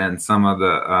changed, and some of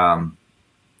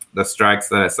the strikes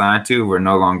that I signed to were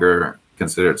no longer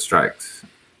considered strikes.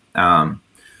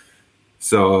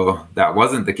 So that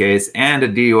wasn't the case. And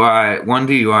one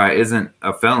DUI isn't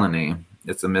a felony;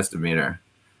 it's a misdemeanor.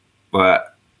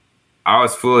 But I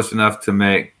was foolish enough to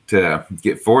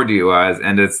get 4 DUIs,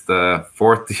 and it's the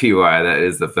 4th DUI that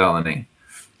is the felony.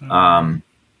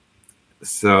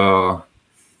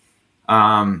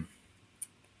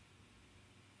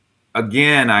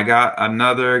 Again, I got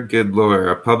another good lawyer,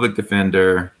 a public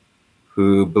defender,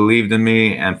 who believed in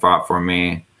me and fought for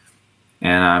me.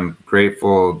 And I'm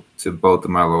grateful to both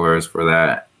of my lawyers for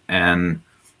that. And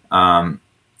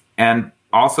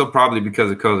also probably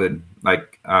because of COVID,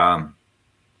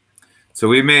 so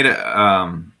we made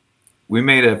a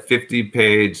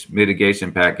 50-page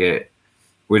mitigation packet,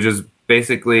 which is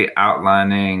basically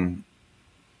outlining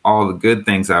all the good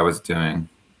things I was doing,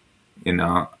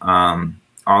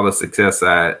 all the success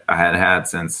I had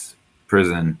since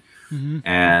prison.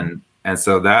 Mm-hmm. And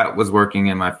so that was working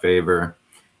in my favor.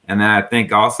 And then I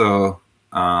think also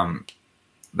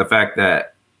the fact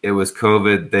that it was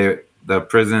COVID, the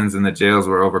prisons and the jails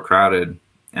were overcrowded,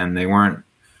 and they weren't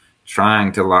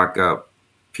trying to lock up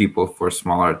people for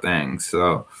smaller things.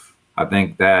 So I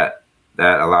think that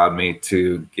allowed me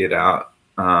to get out.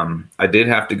 I did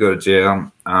have to go to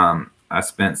jail. I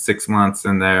spent 6 months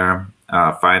in there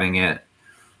fighting it.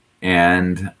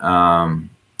 And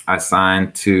I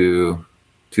signed to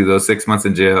those 6 months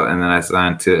in jail, and then I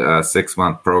signed to a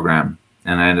 6-month program,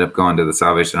 and I ended up going to the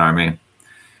Salvation Army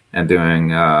and doing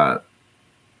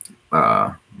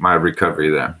my recovery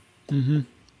there.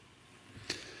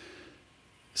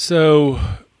 So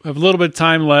I have a little bit of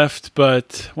time left,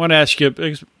 but I want to ask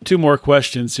you two more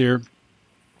questions here.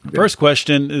 The first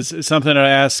question is something that I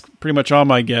ask pretty much all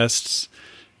my guests.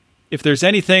 If there's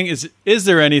anything, is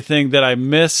there anything that I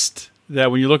missed that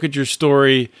when you look at your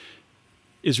story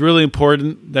is really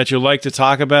important that you'd like to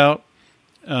talk about?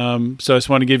 So I just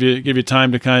want to give you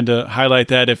time to kind of highlight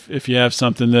that if you have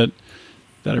something that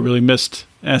I really missed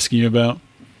asking you about.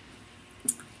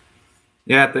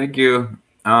 Yeah, thank you.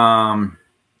 I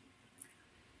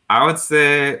would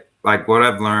say like what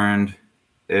I've learned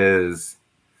is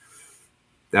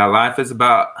that life is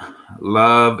about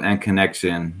love and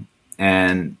connection,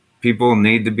 and people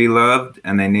need to be loved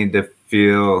and they need to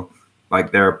feel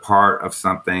like they're a part of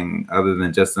something other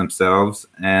than just themselves.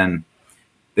 And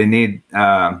they need,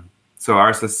 so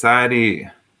our society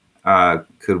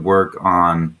could work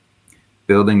on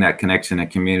building that connection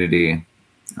and community.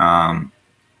 I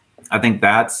think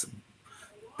that's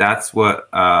what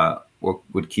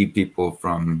would keep people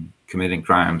from committing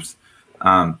crimes,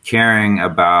 caring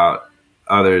about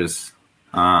others.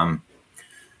 And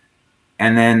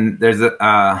then there's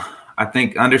I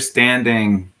think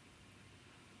understanding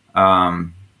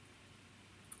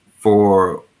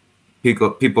for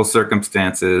people's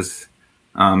circumstances,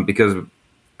 because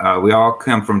we all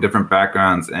come from different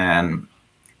backgrounds, and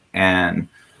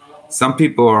some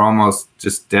people are almost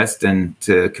just destined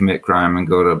to commit crime and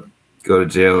go to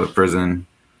jail or prison,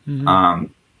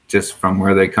 just from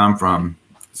where they come from.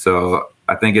 So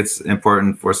I think it's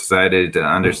important for society to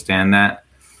understand that.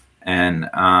 And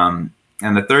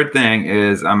the third thing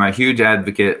is I'm a huge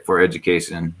advocate for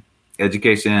education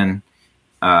in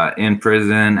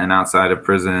prison and outside of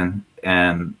prison,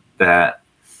 and that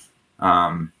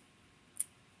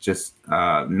just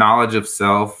knowledge of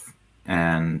self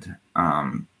and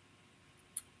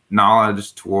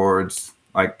knowledge towards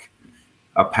like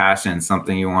a passion,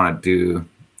 something you want to do,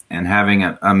 and having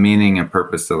a meaning and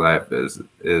purpose to life is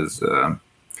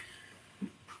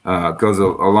goes a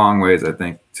long ways, I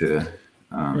think, to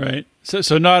right.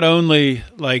 So not only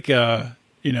like higher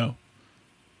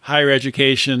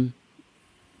education,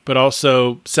 but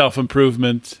also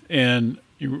self-improvement and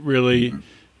really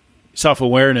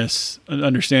self-awareness and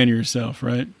understanding yourself,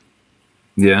 right?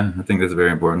 Yeah, I think that's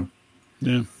very important.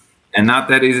 Yeah. And not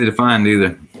that easy to find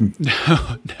either.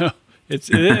 No.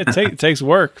 It takes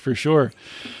work for sure.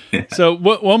 Yeah. So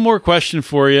one more question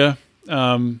for you.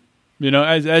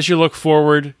 As you look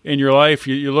forward in your life,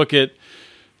 you look at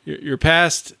your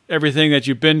past, everything that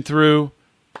you've been through,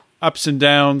 ups and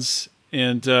downs,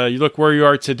 and you look where you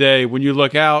are today. When you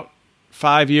look out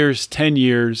 5 years, 10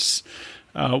 years,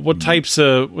 what types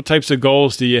of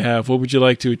goals do you have? What would you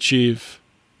like to achieve?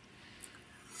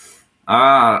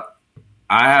 I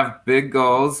have big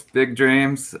goals, big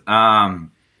dreams.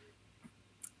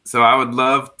 So I would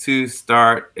love to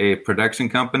start a production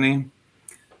company.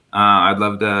 I'd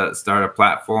love to start a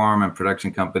platform and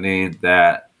production company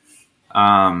that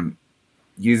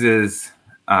uses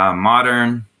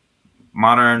modern.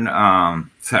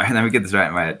 Sorry, let me get this right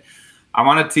in my head. I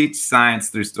want to teach science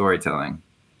through storytelling,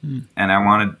 and I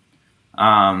want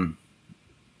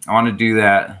to do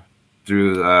that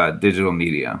through digital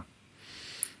media.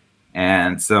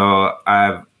 And so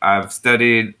I've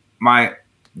studied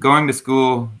going to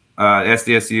school.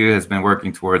 SDSU has been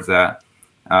working towards that,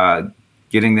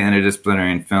 getting the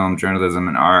interdisciplinary in film, journalism,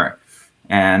 and art.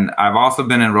 And I've also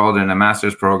been enrolled in a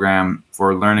master's program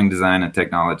for learning design and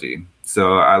technology.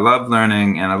 So I love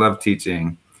learning and I love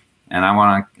teaching, and I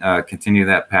want to continue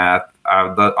that path. I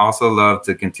would also love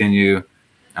to continue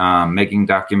making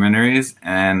documentaries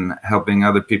and helping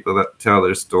other people that tell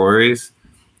their stories.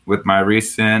 With my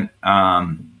recent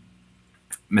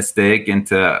mistake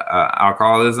into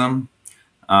alcoholism,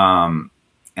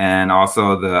 and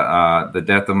also the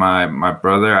death of my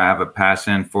brother, I have a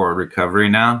passion for recovery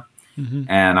now,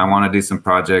 and I want to do some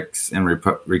projects in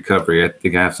recovery. I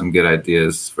think I have some good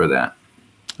ideas for that.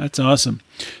 That's awesome.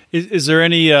 Is there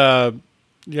any? Do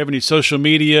you have any social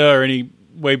media or any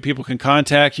way people can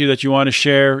contact you that you want to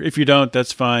share? If you don't,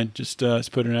 that's fine. Just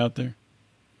put it out there.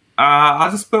 I'll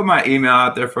just put my email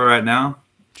out there for right now.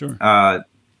 Sure.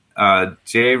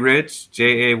 Jayrich,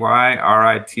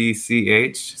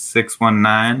 JAYRITCH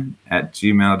 619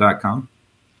 @gmail.com.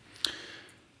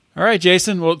 All right,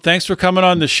 Jason. Well, thanks for coming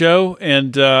on the show,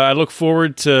 and I look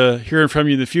forward to hearing from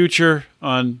you in the future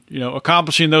on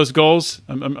accomplishing those goals.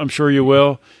 I'm sure you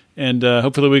will, and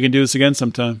hopefully we can do this again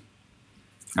sometime.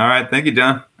 All right, thank you,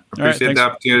 John. Appreciate the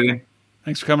opportunity.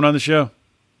 Thanks for coming on the show.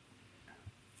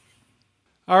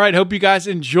 All right, hope you guys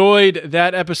enjoyed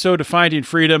that episode of Finding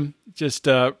Freedom. Just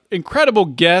incredible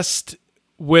guest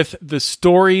with the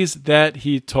stories that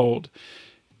he told.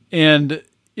 And,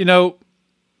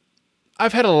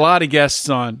 I've had a lot of guests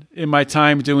on in my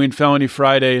time doing Felony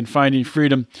Friday and Finding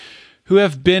Freedom who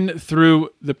have been through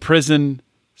the prison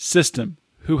system,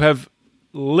 who have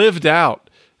lived out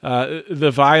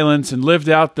the violence and lived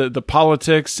out the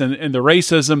politics and the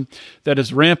racism that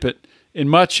is rampant in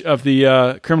much of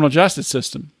the criminal justice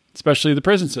system, especially the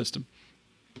prison system.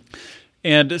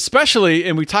 And especially,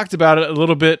 and we talked about it a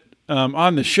little bit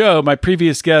on the show, my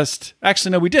previous guest,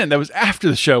 actually, no, we didn't. That was after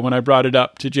the show when I brought it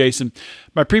up to Jason.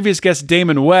 My previous guest,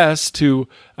 Damon West, who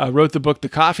wrote the book, The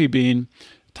Coffee Bean,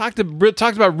 talked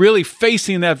about really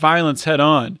facing that violence head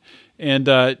on.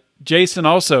 And Jason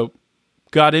also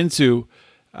got into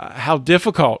how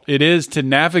difficult it is to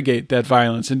navigate that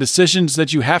violence and decisions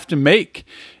that you have to make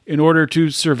in order to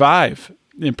survive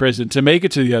in prison, to make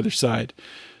it to the other side.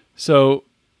 So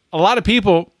a lot of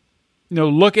people,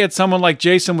 look at someone like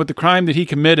Jason with the crime that he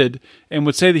committed and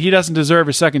would say that he doesn't deserve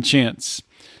a second chance,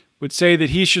 would say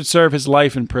that he should serve his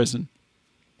life in prison.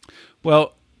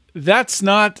 Well, that's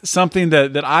not something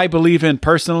that I believe in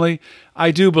personally.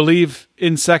 I do believe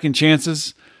in second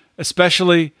chances,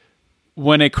 especially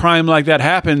when a crime like that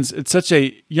happens at such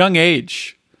a young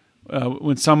age,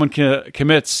 when someone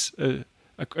commits a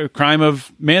crime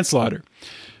of manslaughter.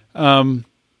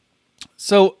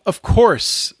 So, of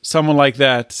course, someone like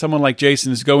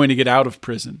Jason is going to get out of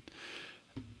prison.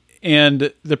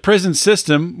 And the prison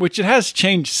system, which it has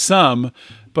changed some,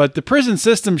 but the prison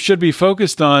system should be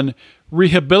focused on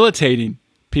rehabilitating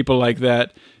people like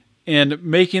that and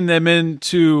making them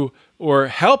into, or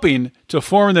helping to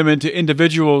form them into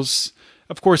individuals.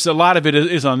 Of course, a lot of it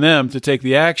is on them to take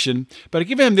the action, but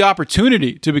giving them the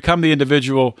opportunity to become the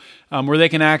individual where they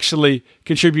can actually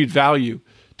contribute value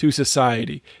to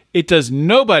society. It does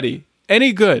nobody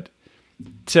any good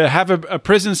to have a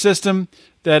prison system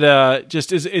that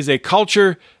just is a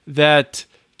culture that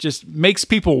just makes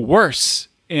people worse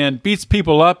and beats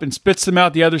people up and spits them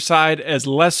out the other side as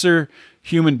lesser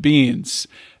human beings.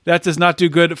 That does not do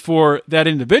good for that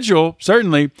individual,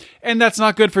 certainly, and that's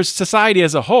not good for society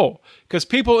as a whole, because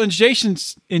people in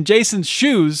Jason's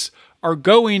shoes are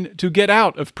going to get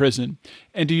out of prison.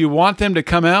 And do you want them to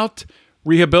come out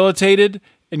rehabilitated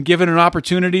and given an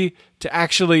opportunity to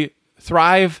actually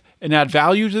thrive and add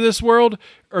value to this world?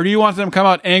 Or do you want them to come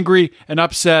out angry and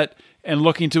upset and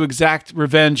looking to exact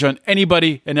revenge on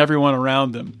anybody and everyone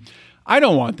around them? I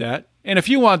don't want that. And if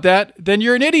you want that, then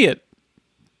you're an idiot.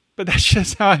 But that's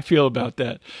just how I feel about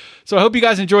that. So I hope you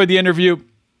guys enjoyed the interview.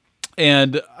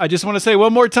 And I just want to say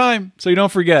one more time, so you don't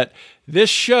forget, this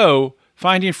show,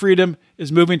 Finding Freedom,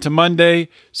 is moving to Monday.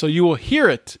 So you will hear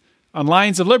it on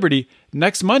Lions of Liberty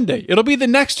next Monday. It'll be the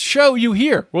next show you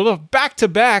hear. We'll have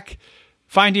back-to-back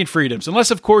Finding Freedoms.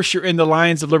 Unless, of course, you're in the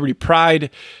Lions of Liberty Pride,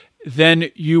 then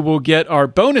you will get our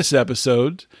bonus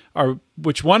episode,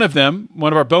 one of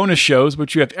our bonus shows,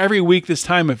 which you have every week this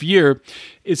time of year,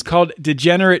 is called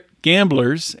Degenerate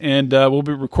Gamblers. And we'll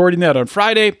be recording that on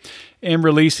Friday and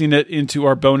releasing it into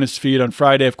our bonus feed on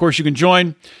Friday. Of course, you can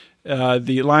join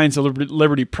the Lions of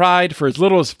Liberty Pride for as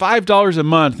little as $5 a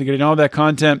month and getting all that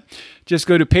content. Just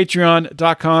go to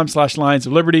patreon.com/Lions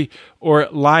of Liberty or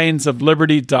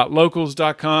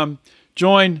lionsofliberty.locals.com.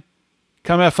 Join,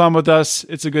 come have fun with us.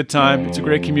 It's a good time. It's a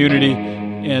great community.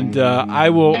 And I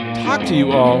will talk to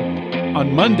you all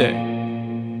on Monday.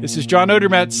 This is John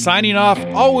Odermatt signing off.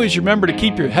 Always remember to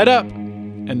keep your head up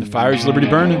and the fires of liberty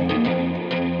burning.